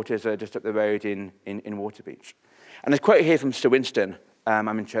headquarters are just up the road in Waterbeach. And there's a quote here from Sir Winston.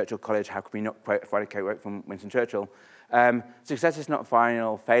 I'm in Churchill College. How could we not find a quote from Winston Churchill? Success is not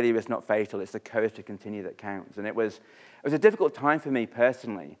final. Failure is not fatal. It's the courage to continue that counts. And it was a difficult time for me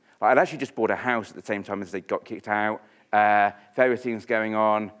personally. I'd actually just bought a house at the same time as they got kicked out. Various things going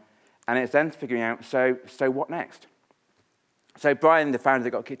on. And it's then figuring out, so what next? So Brian, the founder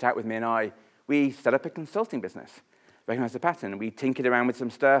that got kicked out with me, and I, we set up a consulting business. Recognized the pattern. We tinkered around with some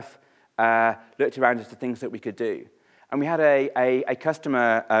stuff, looked around as to things that we could do. And we had a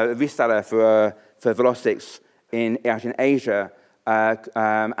customer, a reseller for Velocix out in Asia,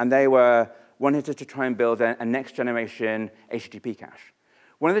 and they wanted us to try and build a next-generation HTTP cache.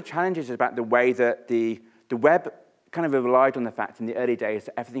 One of the challenges is about the way that the web kind of relied on the fact in the early days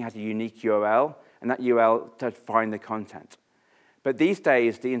that everything had a unique URL, and that URL to find the content. But these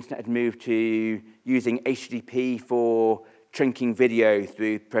days, the internet had moved to using HTTP for chunking video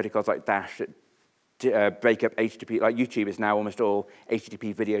through protocols like Dash that break up HTTP, like YouTube is now almost all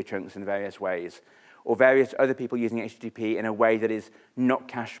HTTP video chunks in various ways, or various other people using HTTP in a way that is not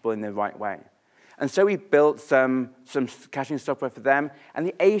cacheable in the right way. And so we built some caching software for them, and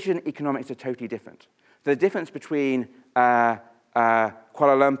the Asian economics are totally different. The difference between Kuala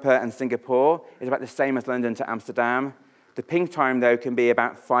Lumpur and Singapore is about the same as London to Amsterdam. The ping time, though, can be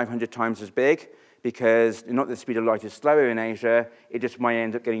about 500 times as big, because not the speed of light is slower in Asia, it just might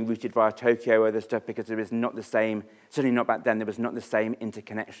end up getting routed via Tokyo or other stuff, because there is not the same, certainly not back then, there was not the same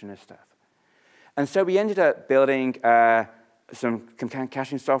interconnection of stuff. And so we ended up building some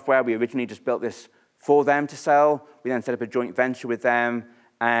caching software. We originally just built this for them to sell. We then set up a joint venture with them,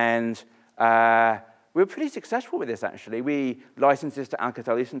 and we were pretty successful with this, actually. We licensed this to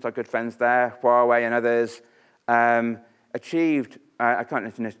Alcatel-Lucent, our good friends there, Huawei and others, achieved, I can't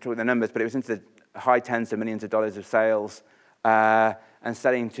necessarily talk the numbers, but it was into the high tens of millions of dollars of sales and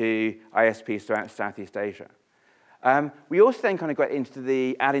selling to ISPs throughout Southeast Asia. We also then kind of got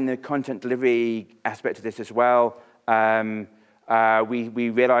into adding the content delivery aspect of this as well. We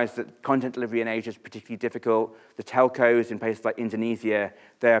realized that content delivery in Asia is particularly difficult. The telcos in places like Indonesia,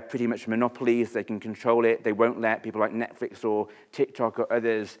 they're pretty much monopolies. They can control it. They won't let people like Netflix or TikTok or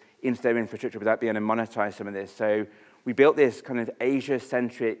others into their infrastructure without being able to monetize some of this. So we built this kind of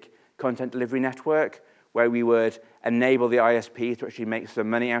Asia-centric content delivery network where we would enable the ISP to actually make some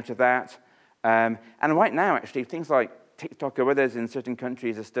money out of that. And right now, actually, things like TikTok or others in certain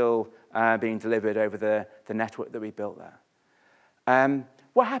countries are still being delivered over the network that we built there.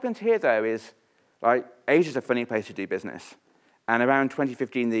 What happened here, though, is Asia's a funny place to do business. And around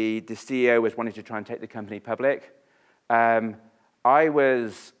 2015, the CEO was wanting to try and take the company public. I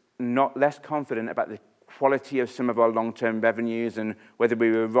was not less confident about the quality of some of our long-term revenues and whether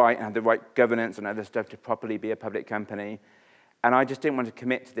we were right and had the right governance and other stuff to properly be a public company. And I just didn't want to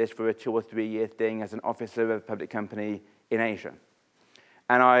commit to this for a 2 or 3 year thing as an officer of a public company in Asia.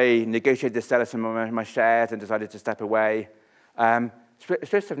 And I negotiated the sale of some of my shares and decided to step away.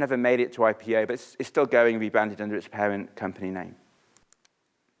 Twiss have never made it to IPO, but it's still going, rebranded under its parent company name.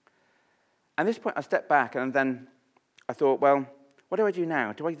 At this point, I stepped back, and then I thought, well, what do I do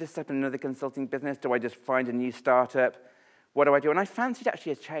now? Do I just step in another consulting business? Do I just find a new startup? What do I do? And I fancied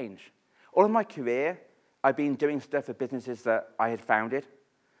actually a change. All of my career, I've been doing stuff for businesses that I had founded,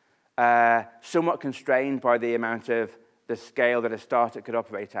 somewhat constrained by the amount of the scale that a startup could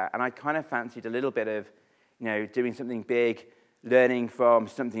operate at. And I kind of fancied a little bit of, doing something big, learning from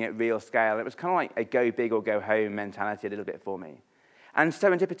something at real scale. It was kind of like a go big or go home mentality a little bit for me. And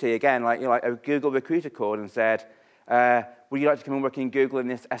serendipity, again, like a Google recruiter called and said, would you like to come and work in Google in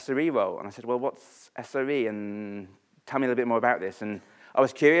this SRE role? And I said, well, what's SRE? And tell me a little bit more about this. And I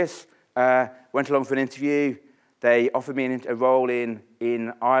was curious, went along for an interview. They offered me a role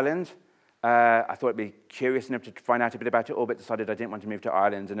in Ireland. I thought I'd be curious enough to find out a bit about it all, but decided I didn't want to move to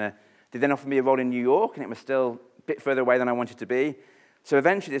Ireland. And they then offered me a role in New York, and it was still a bit further away than I wanted to be. So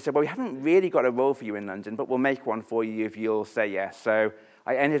eventually they said, well, we haven't really got a role for you in London, but we'll make one for you if you'll say yes. So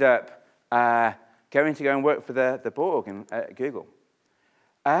I ended up going to go and work for the Borg at Google.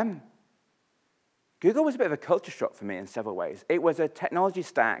 Google was a bit of a culture shock for me in several ways. It was a technology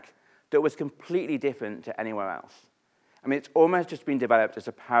stack that was completely different to anywhere else. I mean, it's almost just been developed as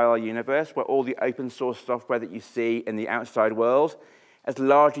a parallel universe where all the open source software that you see in the outside world is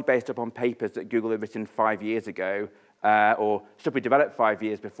largely based upon papers that Google had written 5 years ago, or stuff we developed 5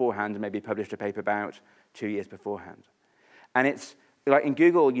 years beforehand and maybe published a paper about 2 years beforehand. And it's, like in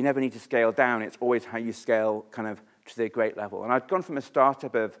Google, you never need to scale down. It's always how you scale kind of to the great level. And I've gone from a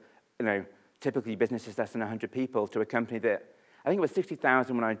startup of, typically businesses less than 100 people to a company that, I think it was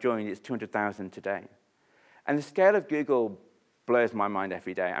 60,000 when I joined, it's 200,000 today. And the scale of Google blows my mind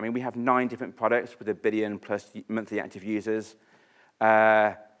every day. I mean, we have 9 different products with 1 billion plus monthly active users.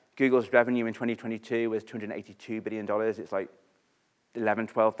 Google's revenue in 2022 was $282 billion. It's like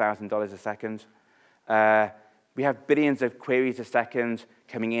 $11,000, $12,000 a second. We have billions of queries a second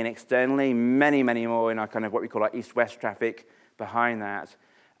coming in externally, many, many more in our kind of what we call our east-west traffic behind that.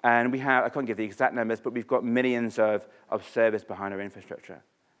 And we have, I can't give the exact numbers, but we've got millions of servers behind our infrastructure.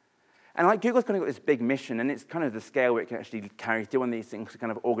 And like Google's kind of got this big mission, and it's kind of the scale where it can actually carry through on these things to kind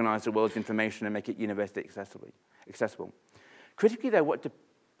of organize the world's information and make it universally accessible. Critically, though, what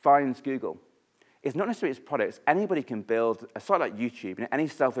defines Google is not necessarily its products. Anybody can build a site like YouTube, and any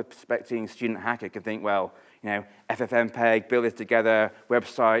self-respecting student hacker can think, well, FFmpeg, build this together,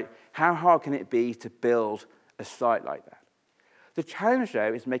 website. How hard can it be to build a site like that? The challenge,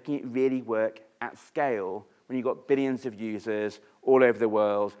 though, is making it really work at scale when you've got billions of users all over the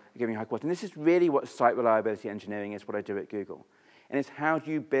world giving high quality. And this is really what site reliability engineering is, what I do at Google. And it's how do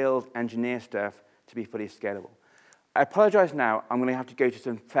you build, engineer stuff to be fully scalable. I apologize now. I'm going to have to go to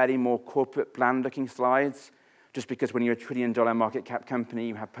some fairly more corporate, bland-looking slides, just because when you're a $1 trillion market cap company,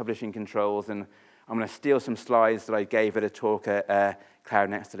 you have publishing controls. And I'm going to steal some slides that I gave at a talk at Cloud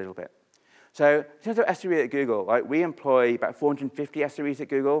Next a little bit. So in terms of SRE at Google, we employ about 450 SREs at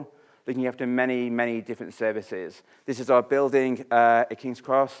Google, looking after many, many different services. This is our building at King's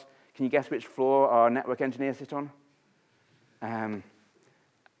Cross. Can you guess which floor our network engineers sit on? And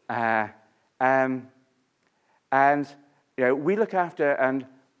we look after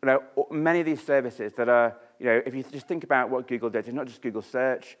many of these services that are, if you just think about what Google does, it's not just Google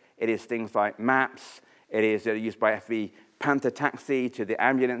Search. It is things like Maps. It is used by FV Panther Taxi to the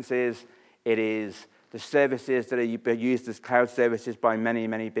ambulances. It is the services that are used as cloud services by many,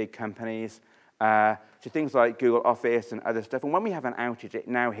 many big companies, to things like Google Office and other stuff. And when we have an outage, it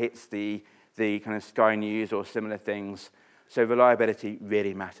now hits the kind of Sky News or similar things. So reliability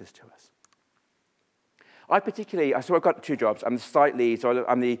really matters to us. So I've got 2 jobs. I'm the site lead, so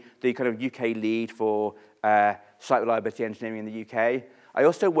I'm the kind of UK lead for site reliability engineering in the UK. I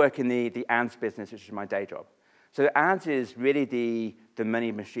also work in the ads business, which is my day job. So ads is really the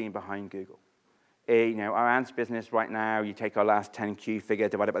money machine behind Google. Our ads business right now, you take our last 10Q figure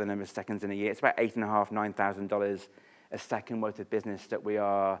divided by the number of seconds in a year, it's about $8,500, $9,000 a second worth of business that we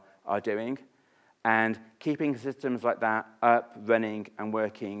are doing. And keeping systems like that up, running, and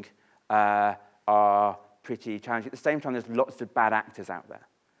working are pretty challenging. At the same time, there's lots of bad actors out there.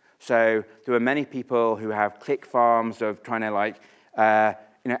 So there are many people who have click farms of trying to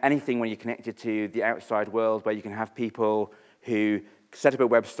anything when you're connected to the outside world, where you can have people who set up a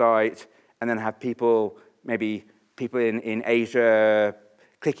website and then have maybe people in Asia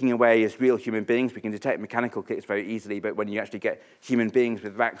clicking away as real human beings. We can detect mechanical clicks very easily, but when you actually get human beings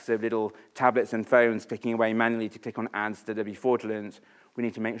with racks of little tablets and phones clicking away manually to click on ads that are be fraudulent, we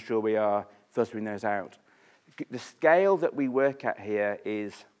need to make sure we are filtering those out. The scale that we work at here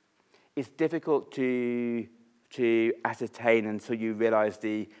is difficult to ascertain until you realize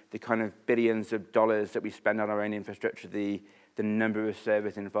the kind of billions of dollars that we spend on our own infrastructure, the number of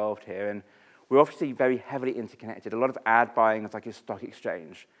servers involved here. And we're obviously very heavily interconnected. A lot of ad buying is like a stock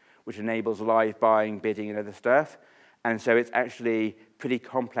exchange, which enables live buying, bidding, and other stuff. And so it's actually pretty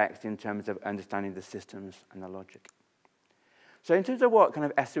complex in terms of understanding the systems and the logic. So in terms of what kind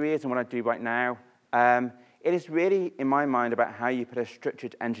of SRE is and what I do right now, it is really, in my mind, about how you put a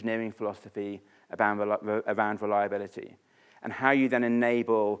structured engineering philosophy around reliability, and how you then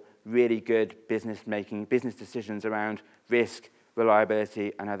enable really good business decisions around risk,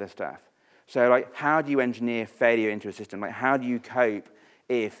 reliability, and other stuff. So how do you engineer failure into a system? How do you cope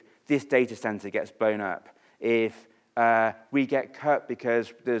if this data center gets blown up? If we get cut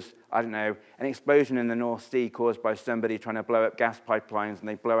because there's, I don't know, an explosion in the North Sea caused by somebody trying to blow up gas pipelines and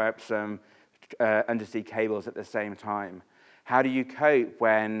they blow out some undersea cables at the same time? How do you cope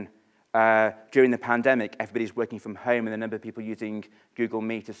when, during the pandemic, everybody's working from home and the number of people using Google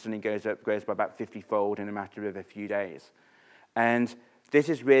Meet suddenly grows by about 50-fold in a matter of a few days? And this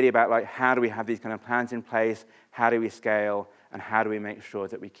is really about how do we have these kind of plans in place, how do we scale, and how do we make sure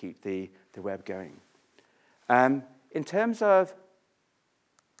that we keep the web going? In terms of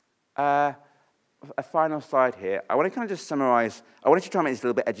a final slide here. I want to kind of just summarize. I wanted to try and make this a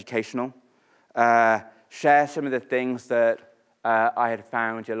little bit educational, share some of the things that I had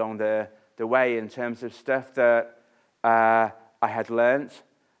found along the way in terms of stuff that I had learned,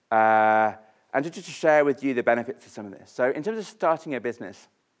 and just to share with you the benefits of some of this. So in terms of starting a business,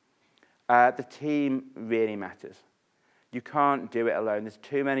 the team really matters. You can't do it alone. There's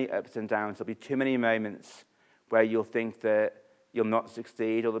too many ups and downs. There'll be too many moments where you'll think that you'll not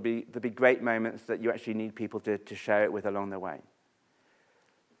succeed, or there'll be great moments that you actually need people to share it with along the way.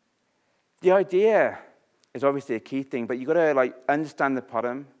 The idea is obviously a key thing, but you've got to understand the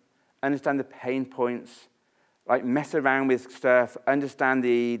problem, understand the pain points, mess around with stuff, understand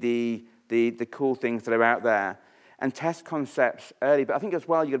the cool things that are out there, and test concepts early. But I think as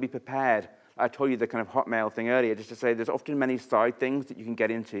well, you've got to be prepared. I told you the kind of Hotmail thing earlier, just to say there's often many side things that you can get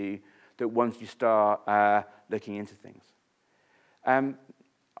into that once you start looking into things.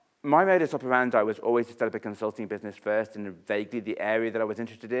 My modus operandi was always to set up a consulting business first in vaguely the area that I was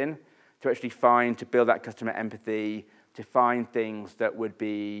interested in, to actually to build that customer empathy, to find things that would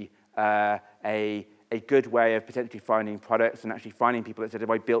be a good way of potentially finding products and actually finding people that said, if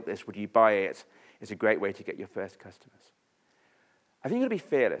I built this, would you buy it? It's a great way to get your first customers. I think you've got to be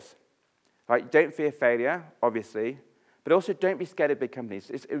fearless. Don't fear failure, obviously, but also don't be scared of big companies.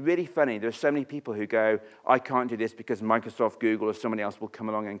 It's really funny. There are so many people who go, I can't do this because Microsoft, Google, or somebody else will come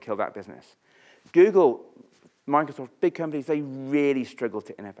along and kill that business. Google, Microsoft, big companies, they really struggle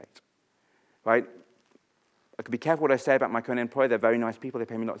to innovate. I could be careful what I say about my current employer. They're very nice people. They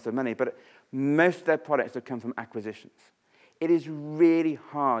pay me lots of money. But most of their products have come from acquisitions. It is really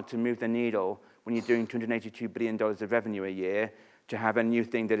hard to move the needle when you're doing $282 billion of revenue a year to have a new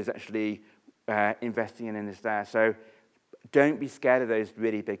thing that is actually investing in this there. So don't be scared of those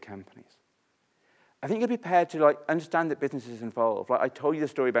really big companies. I think you're prepared to understand that business is involved. I told you the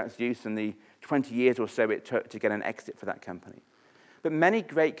story about Zeus and the 20 years or so it took to get an exit for that company. But many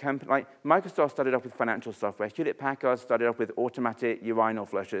great companies, Microsoft started off with financial software. Hewlett-Packard started off with automatic urinal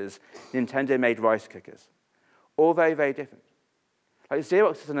flushers. Nintendo made rice cookers. All very, very different.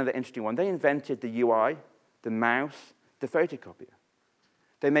 Xerox is another interesting one. They invented the UI, the mouse, the photocopier.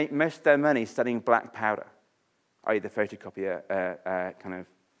 They make most of their money selling black powder, i.e. the photocopier kind of,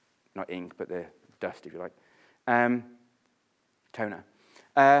 not ink, but the dust, if you like. Toner.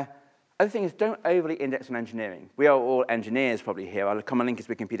 Other thing is, don't overly index on engineering. We are all engineers probably here. Our common link is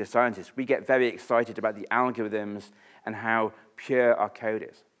with computer scientists. We get very excited about the algorithms and how pure our code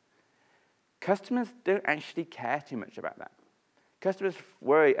is. Customers don't actually care too much about that. Customers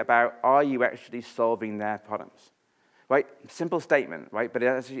worry about, are you actually solving their problems? Simple statement, but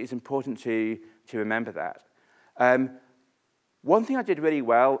it's important to remember that. One thing I did really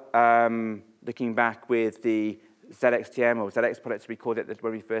well, looking back with the ZXTM or ZX products, we called it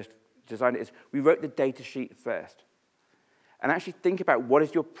when we first designed it, is we wrote the data sheet first. And actually think about what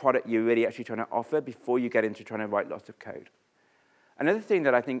is your product you're really actually trying to offer before you get into trying to write lots of code. Another thing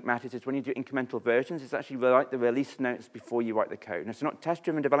that I think matters is when you do incremental versions, is actually write the release notes before you write the code. And it's not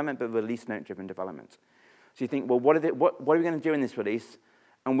test-driven development, but release note-driven development. So you think, well, what are we going to do in this release?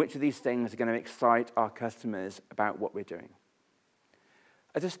 And which of these things are going to excite our customers about what we're doing?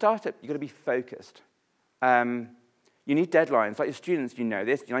 As a startup, you've got to be focused. You need deadlines. Like your students, you know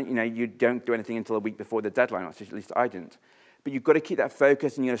this. You don't do anything until a week before the deadline, or at least I didn't. But you've got to keep that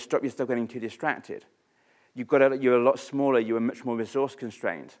focus, and you've got to stop yourself getting too distracted. You're a lot smaller. You are much more resource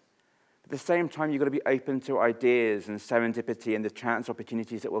constrained. At the same time, you've got to be open to ideas and serendipity and the chance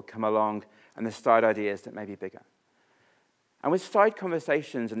opportunities that will come along and the side ideas that may be bigger. And with side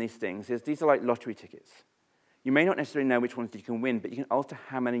conversations and these things, these are like lottery tickets. You may not necessarily know which ones you can win, but you can alter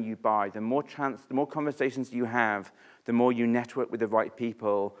how many you buy. The more conversations you have, the more you network with the right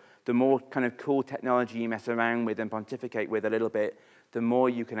people, the more kind of cool technology you mess around with and pontificate with a little bit, the more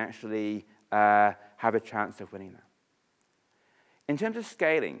you can actually have a chance of winning that. In terms of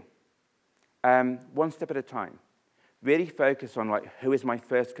scaling, one step at a time. Really focus on who is my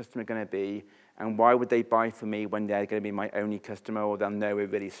first customer going to be, and why would they buy from me when they're going to be my only customer, or they'll know we're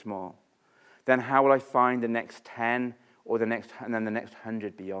really small. Then how will I find the next 10 or and then the next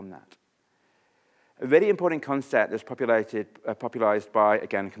 100 beyond that? A really important concept that's popularized by,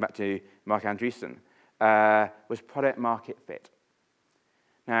 again, come back to Mark Andreessen, was product market fit.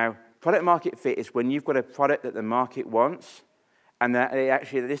 Now, product market fit is when you've got a product that the market wants, and that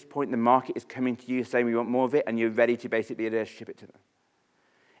actually at this point the market is coming to you saying we want more of it, and you're ready to basically ship it to them.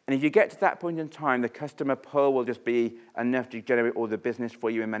 And if you get to that point in time, the customer pull will just be enough to generate all the business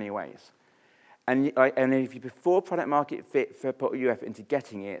for you in many ways. And if you before product market fit, put your effort into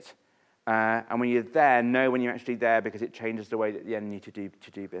getting it, and when you're there, know when you're actually there, because it changes the way that you need to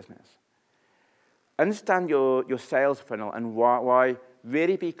do business. understand your sales funnel and why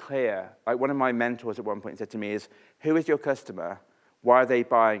really be clear. Like one of my mentors at one point said to me is, who is your customer? Why are they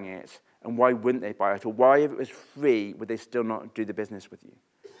buying it? And why wouldn't they buy it? Or why, if it was free, would they still not do the business with you?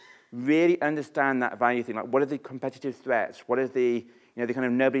 Really understand that value thing. Like, what are the competitive threats? What is the kind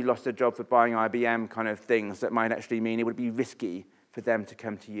of nobody lost their job for buying IBM kind of things that might actually mean it would be risky for them to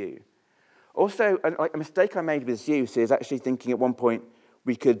come to you? Also, a mistake I made with Zeus is actually thinking at one point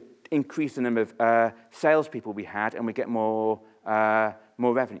we could increase the number of salespeople we had and we get more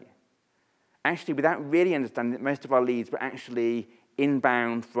revenue. Actually, without really understanding that most of our leads were actually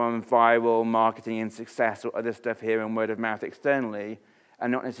inbound from viral marketing and success or other stuff here and word of mouth externally,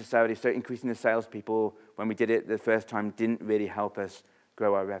 and not necessarily, so increasing the salespeople when we did it the first time didn't really help us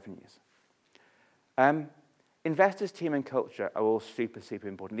grow our revenues. Investors, team, and culture are all super, super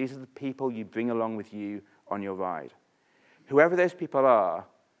important. These are the people you bring along with you on your ride. Whoever those people are,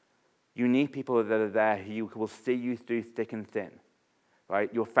 you need people that are there who will see you through thick and thin,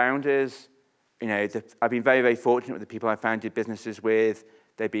 right? Your founders, I've been very, very fortunate with the people I founded businesses with.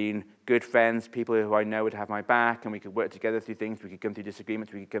 They've been good friends, people who I know would have my back, and we could work together through things. We could come through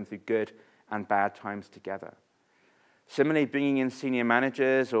disagreements. We could come through good and bad times together. Similarly, bringing in senior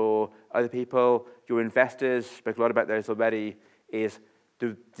managers or other people, your investors, spoke a lot about those already, is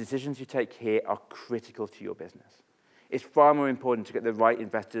the decisions you take here are critical to your business. It's far more important to get the right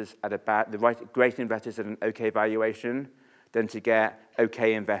investors at great investors at an okay valuation than to get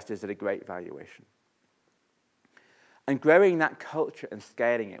okay investors at a great valuation. And growing that culture and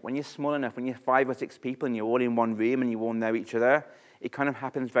scaling it. When you're small enough, when you're 5 or 6 people and you're all in one room and you all know each other, it kind of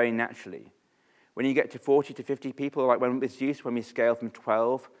happens very naturally. When you get to 40 to 50 people, like when with Zeus, when we scale from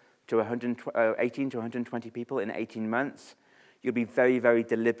 12 to 18 to 120 people in 18 months, you'll be very, very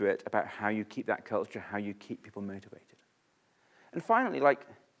deliberate about how you keep that culture, how you keep people motivated. And finally,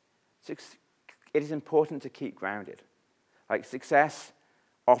 it is important to keep grounded. Like success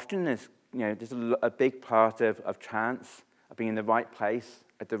often is, there's a big part of chance, of being in the right place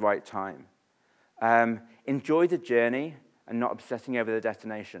at the right time. Enjoy the journey and not obsessing over the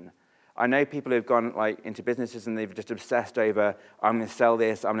destination. I know people who've gone into businesses and they've just obsessed over, I'm going to sell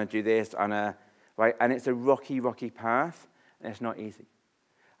this, I'm going to do this, right? And it's a rocky, rocky path, and it's not easy.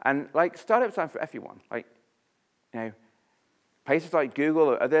 And startups aren't for everyone. Places like Google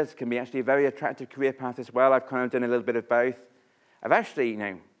or others can be actually a very attractive career path as well. I've kind of done a little bit of both. I've actually,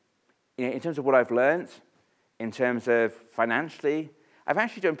 in terms of what I've learned, in terms of financially, I've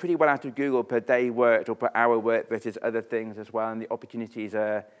actually done pretty well out of Google per day worked or per hour worked versus other things as well, and the opportunities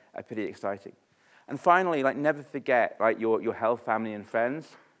are pretty exciting. And finally, never forget your health, family, and friends.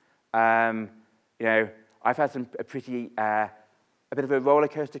 I've had a bit of a roller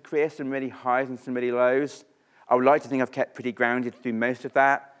coaster career, some really highs and some really lows. I would like to think I've kept pretty grounded through most of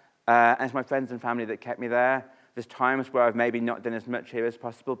that, and it's my friends and family that kept me there. There's times where I've maybe not done as much here as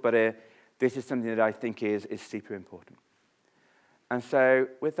possible, but this is something that I think is super important. And so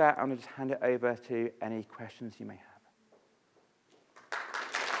with that, I'm going to just hand it over to any questions you may have.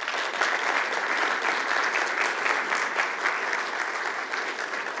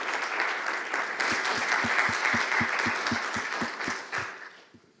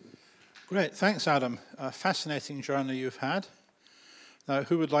 Great, thanks, Adam. A fascinating journey you've had. Now,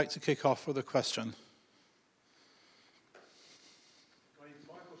 who would like to kick off with a question?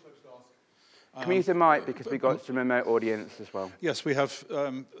 Can we use a mic because we've got some remote audience as well? Yes, we have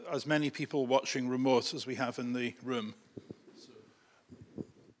as many people watching remote as we have in the room.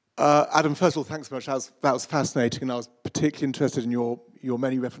 Adam, first of all, thanks so much. That was fascinating, and I was particularly interested in your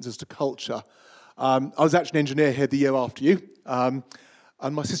many references to culture. I was actually an engineer here the year after you,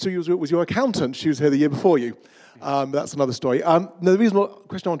 and my sister was your accountant. She was here the year before you. That's another story. The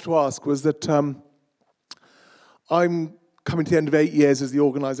question I wanted to ask was that I'm coming to the end of 8 years as the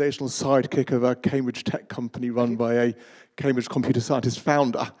organisational sidekick of a Cambridge tech company run by a Cambridge computer scientist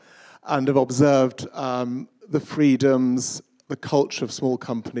founder, and have observed the freedoms, the culture of small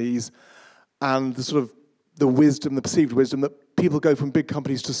companies, and the wisdom, the perceived wisdom that people go from big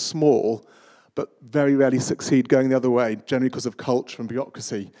companies to small, but very rarely succeed going the other way, generally because of culture and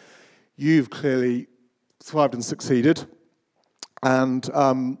bureaucracy. You've clearly thrived and succeeded, and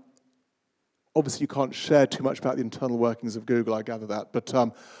obviously you can't share too much about the internal workings of Google, I gather that, but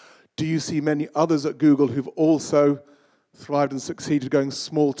do you see many others at Google who've also thrived and succeeded going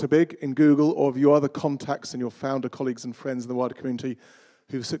small to big in Google, or have you other contacts and your founder colleagues and friends in the wider community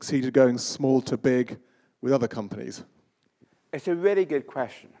who've succeeded going small to big with other companies? It's a really good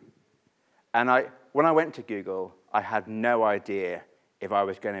question. And when I went to Google, I had no idea if I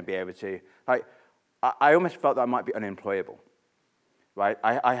was going to be able to. I almost felt that I might be unemployable. Right?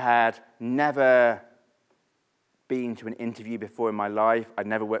 I had never been to an interview before in my life. I'd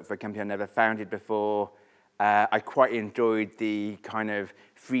never worked for a company I'd never founded before. I quite enjoyed the kind of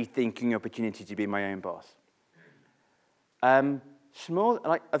free-thinking opportunity to be my own boss. Small,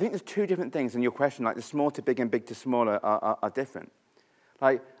 like, I think there's two different things in your question. Like the small to big and big to smaller are different.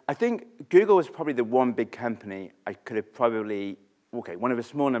 Like, I think Google was probably the one big company I could have probably, okay, one of a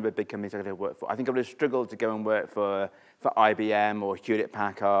small number of big companies I could have worked for. I think I would have struggled to go and work for IBM or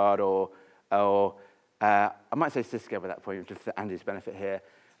Hewlett-Packard or I might say Cisco by that point, just for Andy's benefit here.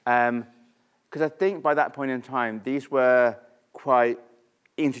 Because I think by that point in time, these were quite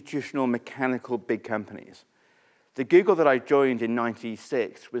institutional, mechanical, big companies. The Google that I joined in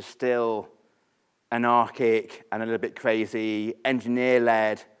 '96 was still anarchic and a little bit crazy,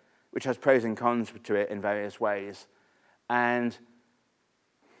 engineer-led, which has pros and cons to it in various ways. And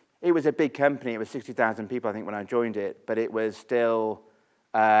it was a big company. It was 60,000 people, I think, when I joined it, but it was still,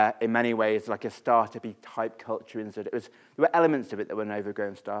 in many ways, like a startup-y type culture. There were elements of it that were an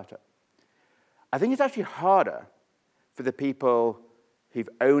overgrown startup. I think it's actually harder for the people who've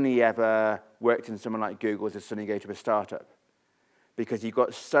only ever worked in someone like Google to suddenly go to a startup. Because you've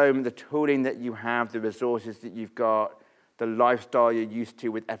got the tooling that you have, the resources that you've got, the lifestyle you're used to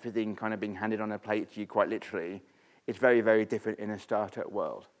with everything kind of being handed on a plate to you quite literally. It's very, very different in a startup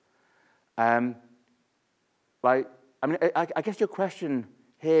world. I guess your question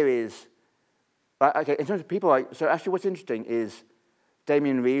here is, okay, in terms of people, so actually what's interesting is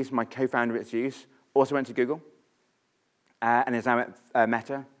Damien Reeves, my co-founder at Zeus, also went to Google and is now at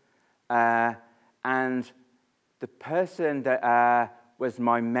Meta. And the person that was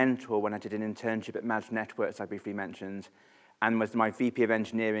my mentor when I did an internship at Managed Networks, I briefly mentioned, and was my VP of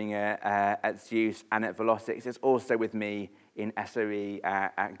engineering at Zeus and at Velocix, is also with me in SRE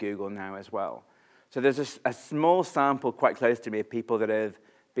at Google now as well. So there's a small sample quite close to me of people that have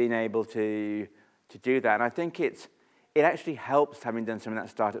been able to do that. And I think it actually helps, having done some of that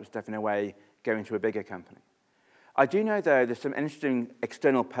startup stuff in a way, going to a bigger company. I do know, though, there's some interesting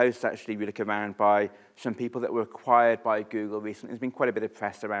external posts actually we look around by some people that were acquired by Google recently. There's been quite a bit of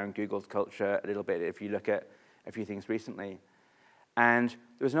press around Google's culture a little bit if you look at a few things recently. And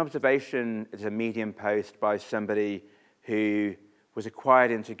there was an observation, it's a Medium post by somebody who was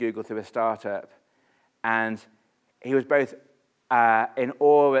acquired into Google through a startup. And he was both in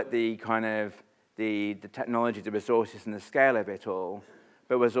awe at the kind of the technology, the resources, and the scale of it all,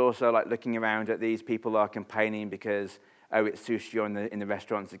 but was also like looking around at these people are complaining because, oh, it's sushi in the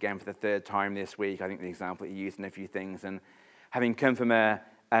restaurants again for the third time this week. I think the example he used in a few things. And having come from a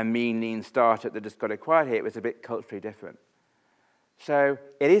mean, lean startup that just got acquired here, it was a bit culturally different. So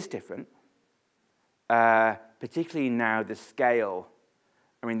it is different, particularly now the scale.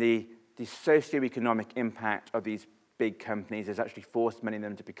 I mean, the socioeconomic impact of these big companies has actually forced many of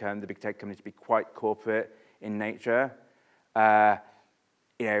them to become, the big tech companies, to be quite corporate in nature.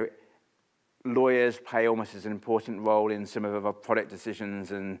 Lawyers play almost as an important role in some of our product decisions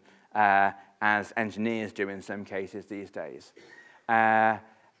and as engineers do in some cases these days. And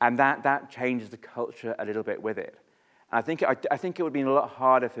that changes the culture a little bit with it. I think it would be a lot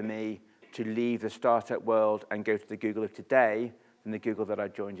harder for me to leave the startup world and go to the Google of today than the Google that I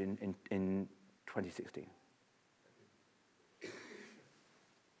joined in 2016.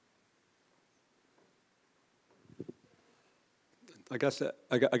 I guess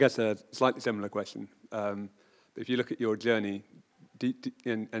a slightly similar question. If you look at your journey,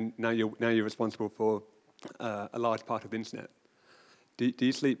 and now you're responsible for a large part of the internet. Do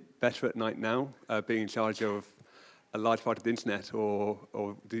you sleep better at night now, being in charge of a large part of the internet, or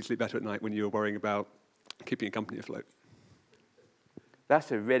do you sleep better at night when you're worrying about keeping a company afloat?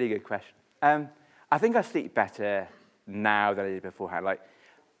 That's a really good question. I think I sleep better now than I did beforehand.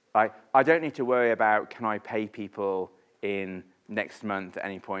 I don't need to worry about can I pay people in next month at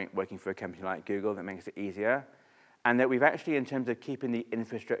any point working for a company like Google. That makes it easier. And that we've actually, in terms of keeping the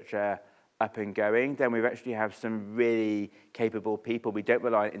infrastructure up and going, then we actually have some really capable people. We don't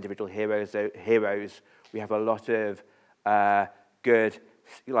rely on individual heroes. We have a lot of good,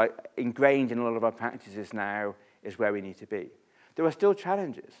 ingrained in a lot of our practices now is where we need to be. There are still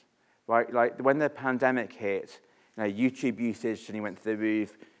challenges, right? Like when the pandemic hit, YouTube usage suddenly went to the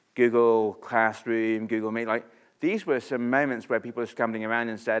roof, Google Classroom, Google Meet, these were some moments where people are scrambling around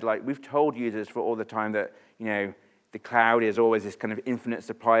and said, we've told users for all the time that, the cloud is always this kind of infinite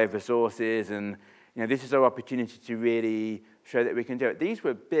supply of resources, and, this is our opportunity to really show that we can do it. These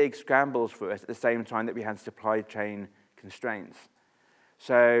were big scrambles for us at the same time that we had supply chain constraints.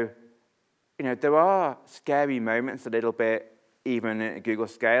 So, there are scary moments a little bit, even at Google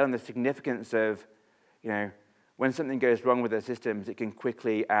scale, and the significance of, when something goes wrong with their systems, it can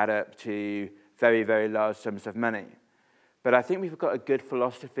quickly add up to very, very large sums of money. But I think we've got a good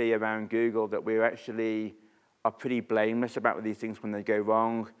philosophy around Google that we actually are pretty blameless about these things when they go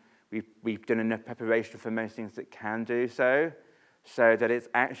wrong. We've done enough preparation for most things that can do so that it's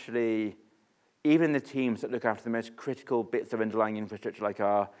actually, even the teams that look after the most critical bits of underlying infrastructure, like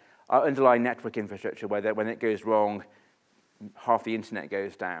our underlying network infrastructure, where when it goes wrong, half the internet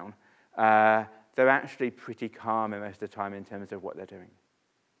goes down, they're actually pretty calm most of the time in terms of what they're doing.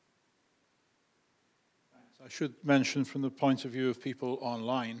 I should mention from the point of view of people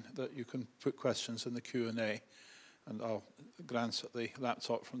online that you can put questions in the Q&A, and I'll glance at the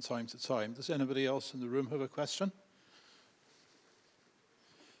laptop from time to time. Does anybody else in the room have a question?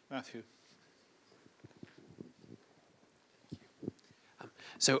 Matthew.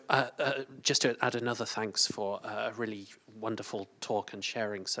 So just to add another thanks for a really wonderful talk and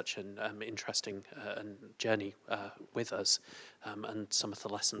sharing such an interesting journey with us and some of the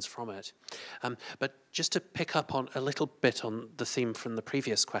lessons from it. But just to pick up on a little bit on the theme from the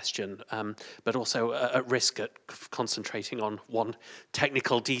previous question, but also at risk at concentrating on one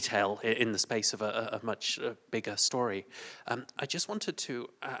technical detail in the space of a much bigger story, I just wanted to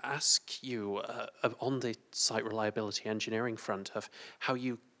ask you on the site reliability engineering front of how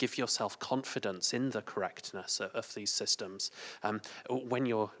you give yourself confidence in the correctness of these systems. When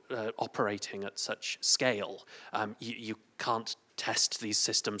you're operating at such scale, you can't test these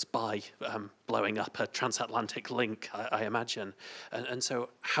systems by blowing up a transatlantic link, I imagine. And so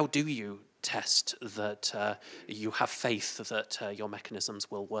how do you test that you have faith that your mechanisms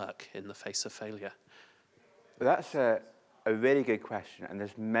will work in the face of failure? That's a really good question, and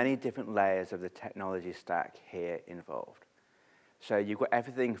there's many different layers of the technology stack here involved. So you've got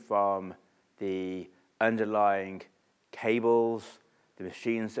everything from the underlying cables, the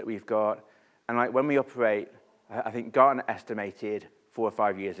machines that we've got, and like when we operate, I think Gartner estimated 4 or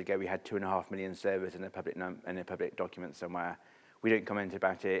 5 years ago we had 2.5 million servers in a public document somewhere. We don't comment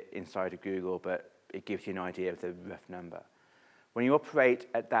about it inside of Google, but it gives you an idea of the rough number. When you operate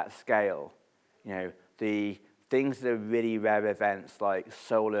at that scale, you know, the things that are really rare events like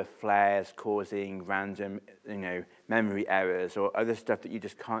solar flares causing random, memory errors or other stuff that you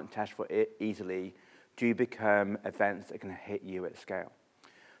just can't test for easily do become events that can hit you at scale.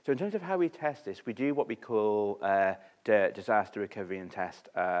 So in terms of how we test this, we do what we call disaster recovery and test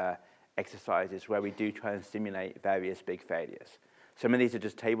exercises where we do try and simulate various big failures. Some of these are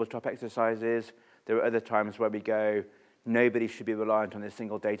just tabletop exercises. There are other times where we go, nobody should be reliant on this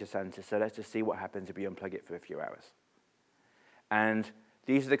single data center, so let's just see what happens if we unplug it for a few hours. And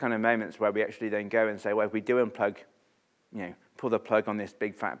these are the kind of moments where we actually then go and say, well, if we do unplug, pull the plug on this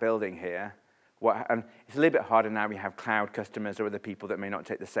big fat building here, and it's a little bit harder now we have cloud customers or other people that may not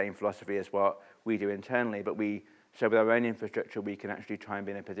take the same philosophy as what we do internally, but so with our own infrastructure, we can actually try and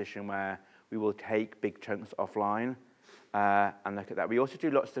be in a position where we will take big chunks offline and look at that. We also do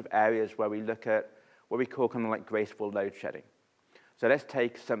lots of areas where we look at what we call kind of like graceful load shedding. So let's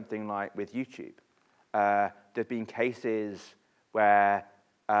take something like with YouTube. There have been cases where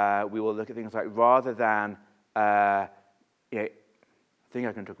we will look at things like rather than, I think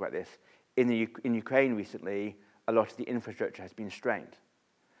I can talk about this. In Ukraine recently, a lot of the infrastructure has been strained.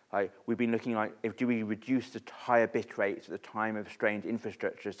 We've been looking like, do we reduce the higher bit rates at the time of strained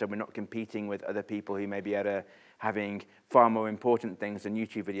infrastructure so we're not competing with other people who may be having far more important things than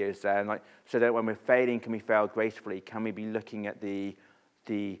YouTube videos there, and so that when we're failing, can we fail gracefully? Can we be looking at the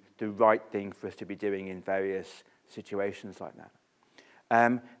right thing for us to be doing in various situations like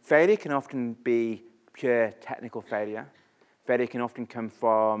that? Failure can often be pure technical failure. Failure can often come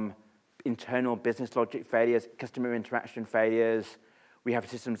from internal business logic failures, customer interaction failures. We have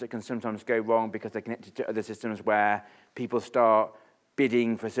systems that can sometimes go wrong because they're connected to other systems where people start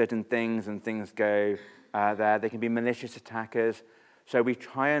bidding for certain things and things go there. They can be malicious attackers. So we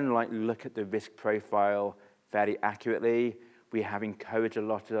try and look at the risk profile fairly accurately. We have encouraged a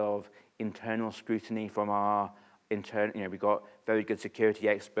lot of internal scrutiny from our internal, we've got very good security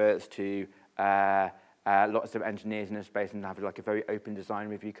experts to lots of engineers in this space and have a very open design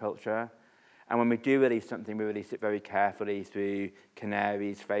review culture. And when we do release something, we release it very carefully through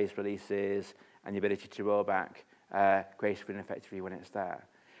canaries, phase releases, and the ability to roll back gracefully and effectively when it's there.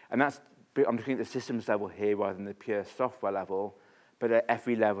 And I'm looking at the systems level here rather than the pure software level, but at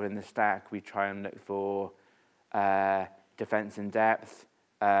every level in the stack, we try and look for defense in depth,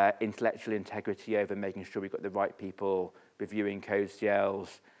 intellectual integrity over making sure we've got the right people reviewing code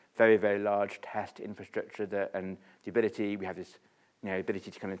CLs, very, very large test infrastructure and the ability, we have this ability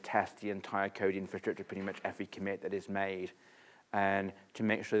to kind of test the entire code infrastructure, pretty much every commit that is made, and to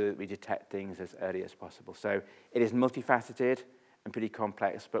make sure that we detect things as early as possible. So it is multifaceted and pretty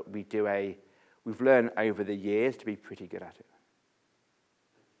complex, but we do we've learned over the years to be pretty good at it.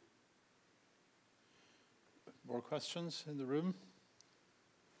 More questions in the room?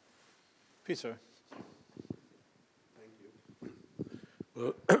 Peter.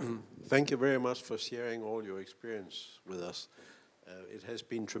 Well, thank you very much for sharing all your experience with us. It has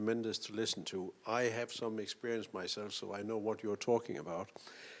been tremendous to listen to. I have some experience myself, so I know what you're talking about.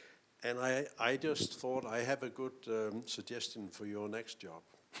 And I just thought I have a good suggestion for your next job.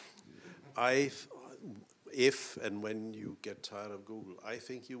 If and when you get tired of Google, I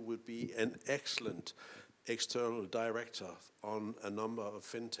think you would be an excellent external director on a number of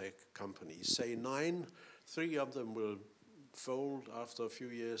fintech companies. Say 9, 3 of them will fold after a few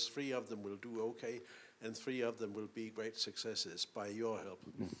years, 3 of them will do okay, and 3 of them will be great successes by your help.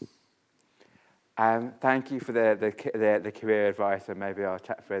 Thank you for the career advice, and maybe I'll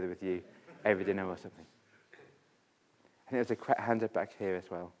chat further with you over dinner or something. I think there's a hand up back here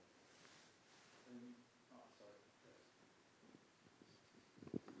as well.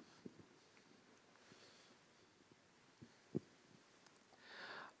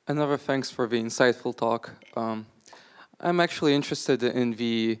 Another thanks for the insightful talk. I'm actually interested in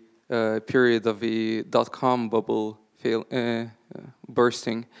the period of the dot-com bubble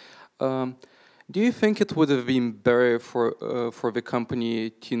bursting. Do you think it would have been better for the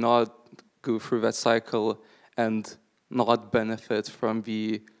company to not go through that cycle and not benefit from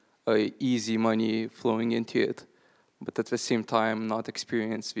the easy money flowing into it, but at the same time not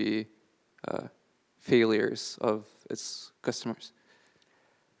experience the failures of its customers?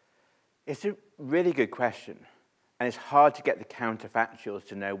 It's a really good question, and it's hard to get the counterfactuals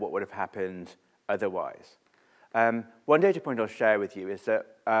to know what would have happened otherwise. One data point I'll share with you is that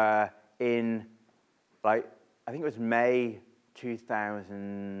in, I think it was May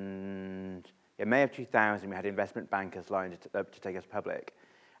 2000, May of 2000, we had investment bankers lined up to take us public.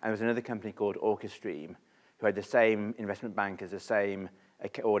 And there was another company called Orchestream, who had the same investment bankers, the same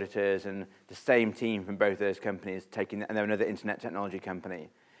auditors, and the same team from both those companies and they're another internet technology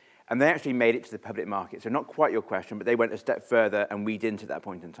company. And they actually made it to the public market. So not quite your question, but they went a step further, and we didn't at that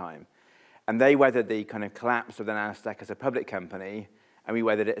point in time. And they weathered the kind of collapse of the NASDAQ as a public company, and we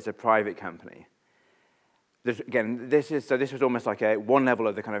weathered it as a private company. Again, this was almost like one level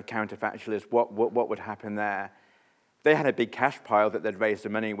of the kind of counterfactual is what would happen there. They had a big cash pile that they'd raised the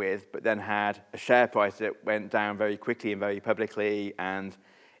money with, but then had a share price that went down very quickly and very publicly, and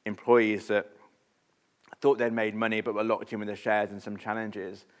employees that thought they'd made money but were locked in with the shares and some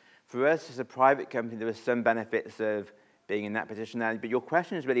challenges. For us as a private company, there were some benefits of being in that position there. But your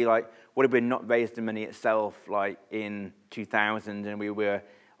question is really like, what if we not raised the money itself like in 2000 and we were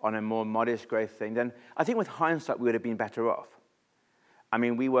on a more modest growth thing? Then I think with hindsight, we would have been better off. I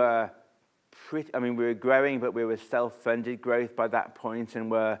mean, we were growing, but we were self-funded growth by that point, and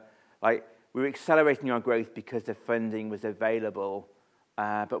we were accelerating our growth because the funding was available,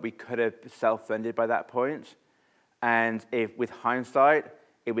 but we could have self-funded by that point. And if, with hindsight,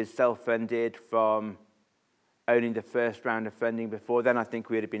 it was self-funded from owning the first round of funding before then, I think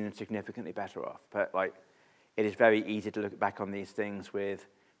we would have been significantly better off. But it is very easy to look back on these things with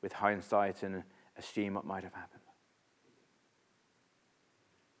hindsight and assume what might have happened.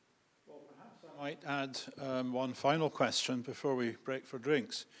 Well, perhaps I might add one final question before we break for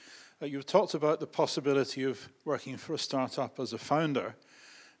drinks. You've talked about the possibility of working for a startup as a founder,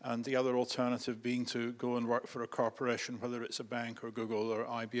 and the other alternative being to go and work for a corporation, whether it's a bank or Google or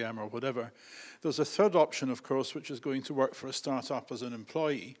IBM or whatever. There's a third option, of course, which is going to work for a startup as an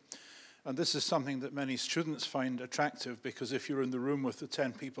employee. And this is something that many students find attractive, because if you're in the room with the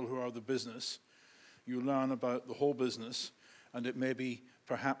 10 people who are the business, you learn about the whole business, and it may be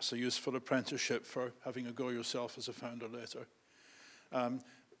perhaps a useful apprenticeship for having a go yourself as a founder later.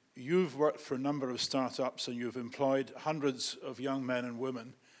 You've worked for a number of startups, and you've employed hundreds of young men and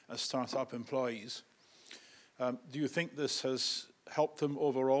women as startup employees. Do you think this has helped them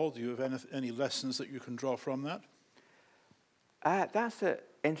overall? Do you have any lessons that you can draw from that? That's an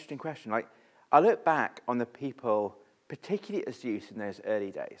interesting question. I look back on the people, particularly at Zeus in those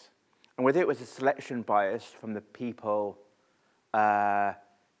early days, and whether it was a selection bias from the people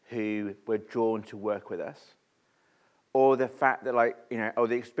who were drawn to work with us, or the fact that, or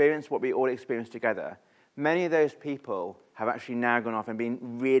the experience, what we all experienced together, many of those people have actually now gone off and been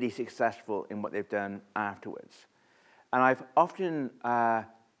really successful in what they've done afterwards. And I've often kind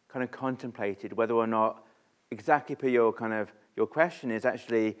of contemplated whether or not, exactly per your question, is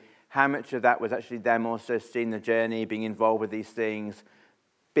actually how much of that was actually them also seeing the journey, being involved with these things,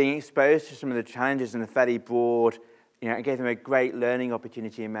 being exposed to some of the challenges in a fairly broad, it gave them a great learning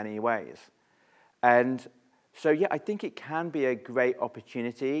opportunity in many ways. And So yeah, I think it can be a great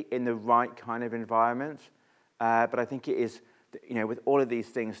opportunity in the right kind of environment. But I think it is, you know, with all of these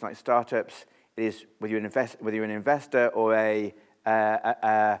things like startups, it is whether you're an investor or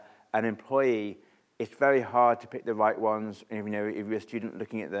an employee, it's very hard to pick the right ones. And, you know, if you're a student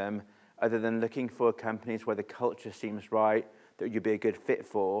looking at them, other than looking for companies where the culture seems right, that you'd be a good fit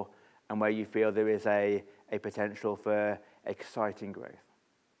for, and where you feel there is a potential for exciting growth.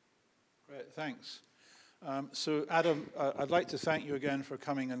 Great, thanks. So Adam, I'd like to thank you again for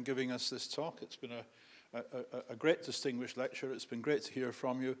coming and giving us this talk. It's been a great distinguished lecture. It's been great to hear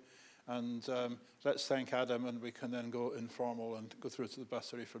from you. And let's thank Adam, and we can then go informal and go through to the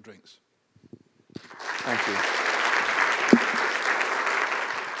brasserie for drinks. Thank you.